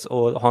det gott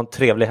och ha en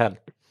trevlig helg.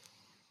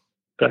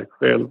 Tack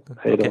själv.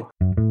 Hej då. Okay.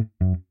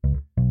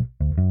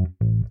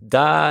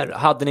 Där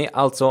hade ni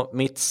alltså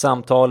mitt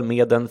samtal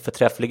med den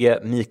förträfflige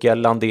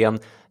Mikael Landén.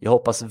 Jag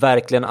hoppas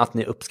verkligen att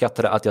ni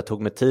uppskattade att jag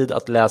tog mig tid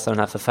att läsa den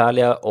här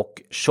förfärliga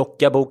och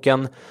tjocka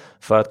boken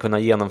för att kunna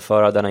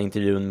genomföra denna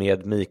intervjun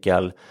med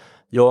Mikael.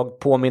 Jag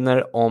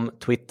påminner om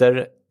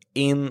Twitter.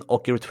 In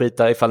och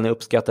retweeta ifall ni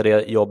uppskattar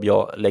det jobb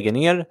jag lägger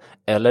ner.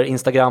 Eller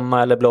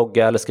Instagramma eller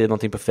blogga eller skriv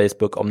någonting på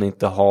Facebook om ni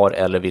inte har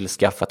eller vill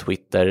skaffa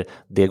Twitter.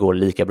 Det går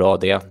lika bra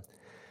det.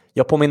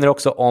 Jag påminner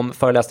också om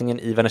föreläsningen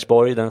i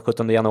Vänersborg den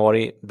 17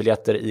 januari.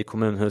 Biljetter i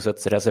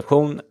kommunhusets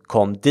reception.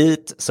 Kom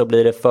dit så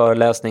blir det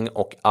föreläsning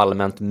och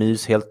allmänt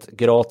mys helt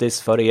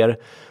gratis för er.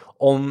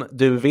 Om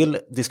du vill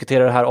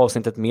diskutera det här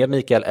avsnittet med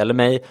Mikael eller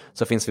mig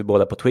så finns vi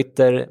båda på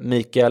Twitter.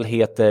 Mikael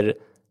heter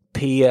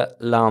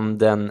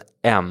P-Landen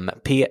M.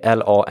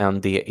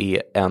 P-L-A-N-D-E-N-M.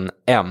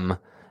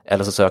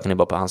 Eller så söker ni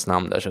bara på hans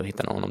namn där så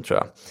hittar ni honom, tror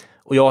jag.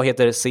 Och jag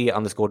heter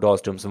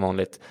C_Dahlström som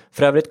vanligt.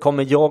 För övrigt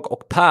kommer jag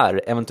och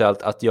Per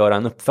eventuellt att göra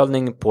en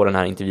uppföljning på den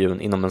här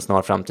intervjun inom en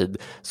snar framtid.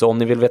 Så om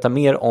ni vill veta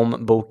mer om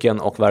boken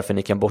och varför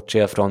ni kan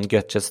bortse från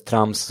Götzes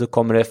trams så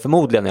kommer det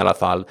förmodligen i alla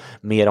fall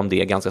mer om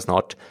det ganska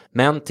snart.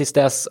 Men tills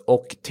dess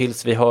och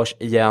tills vi hörs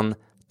igen,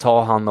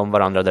 ta hand om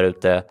varandra där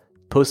ute.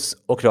 Puss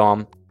och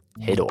kram.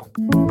 Hej då.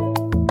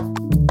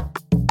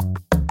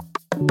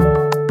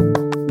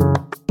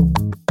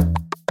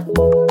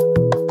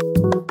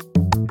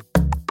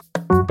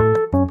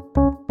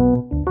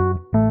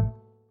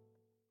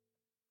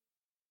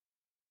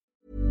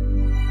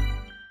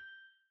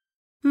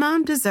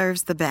 Mom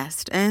deserves the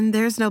best, and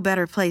there's no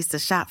better place to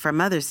shop for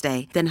Mother's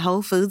Day than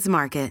Whole Foods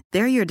Market.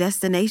 They're your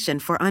destination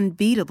for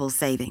unbeatable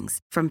savings,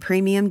 from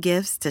premium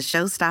gifts to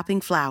show-stopping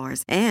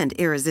flowers and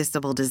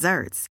irresistible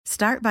desserts.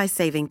 Start by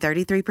saving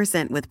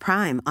 33% with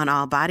Prime on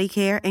all body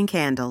care and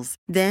candles.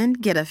 Then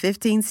get a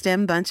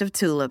 15-stem bunch of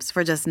tulips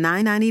for just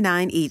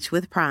 $9.99 each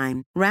with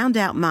Prime. Round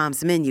out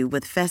Mom's menu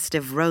with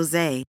festive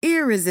rosé,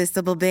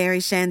 irresistible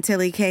berry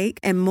chantilly cake,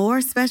 and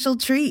more special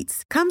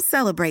treats. Come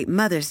celebrate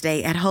Mother's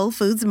Day at Whole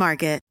Foods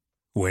Market.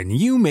 When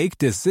you make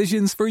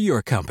decisions for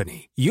your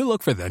company, you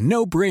look for the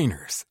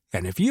no-brainers.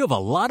 And if you have a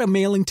lot of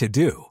mailing to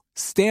do,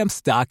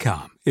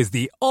 Stamps.com is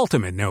the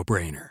ultimate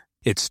no-brainer.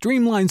 It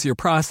streamlines your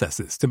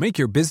processes to make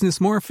your business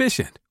more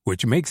efficient,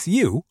 which makes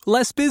you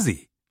less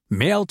busy.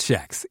 Mail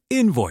checks,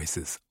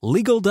 invoices,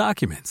 legal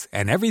documents,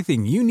 and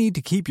everything you need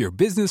to keep your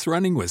business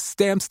running with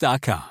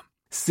Stamps.com.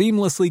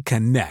 Seamlessly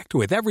connect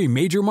with every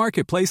major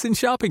marketplace and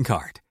shopping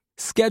cart.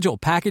 Schedule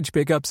package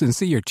pickups and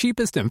see your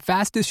cheapest and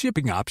fastest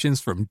shipping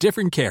options from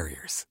different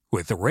carriers,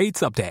 with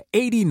rates up to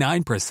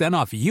 89%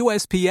 off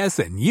USPS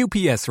and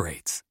UPS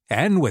rates.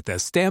 And with the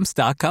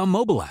Stamps.com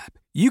mobile app,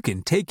 you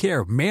can take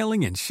care of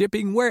mailing and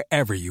shipping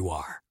wherever you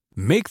are.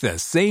 Make the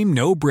same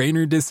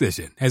no-brainer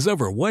decision as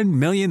over 1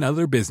 million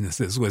other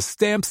businesses with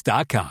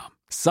Stamps.com.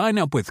 Sign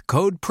up with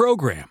code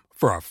PROGRAM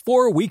for a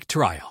 4-week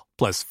trial,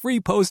 plus free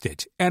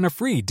postage and a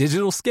free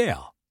digital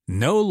scale.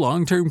 No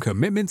long-term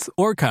commitments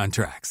or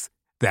contracts.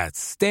 That's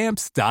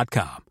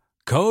Stamps.com.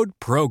 Code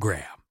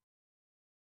PROGRAM.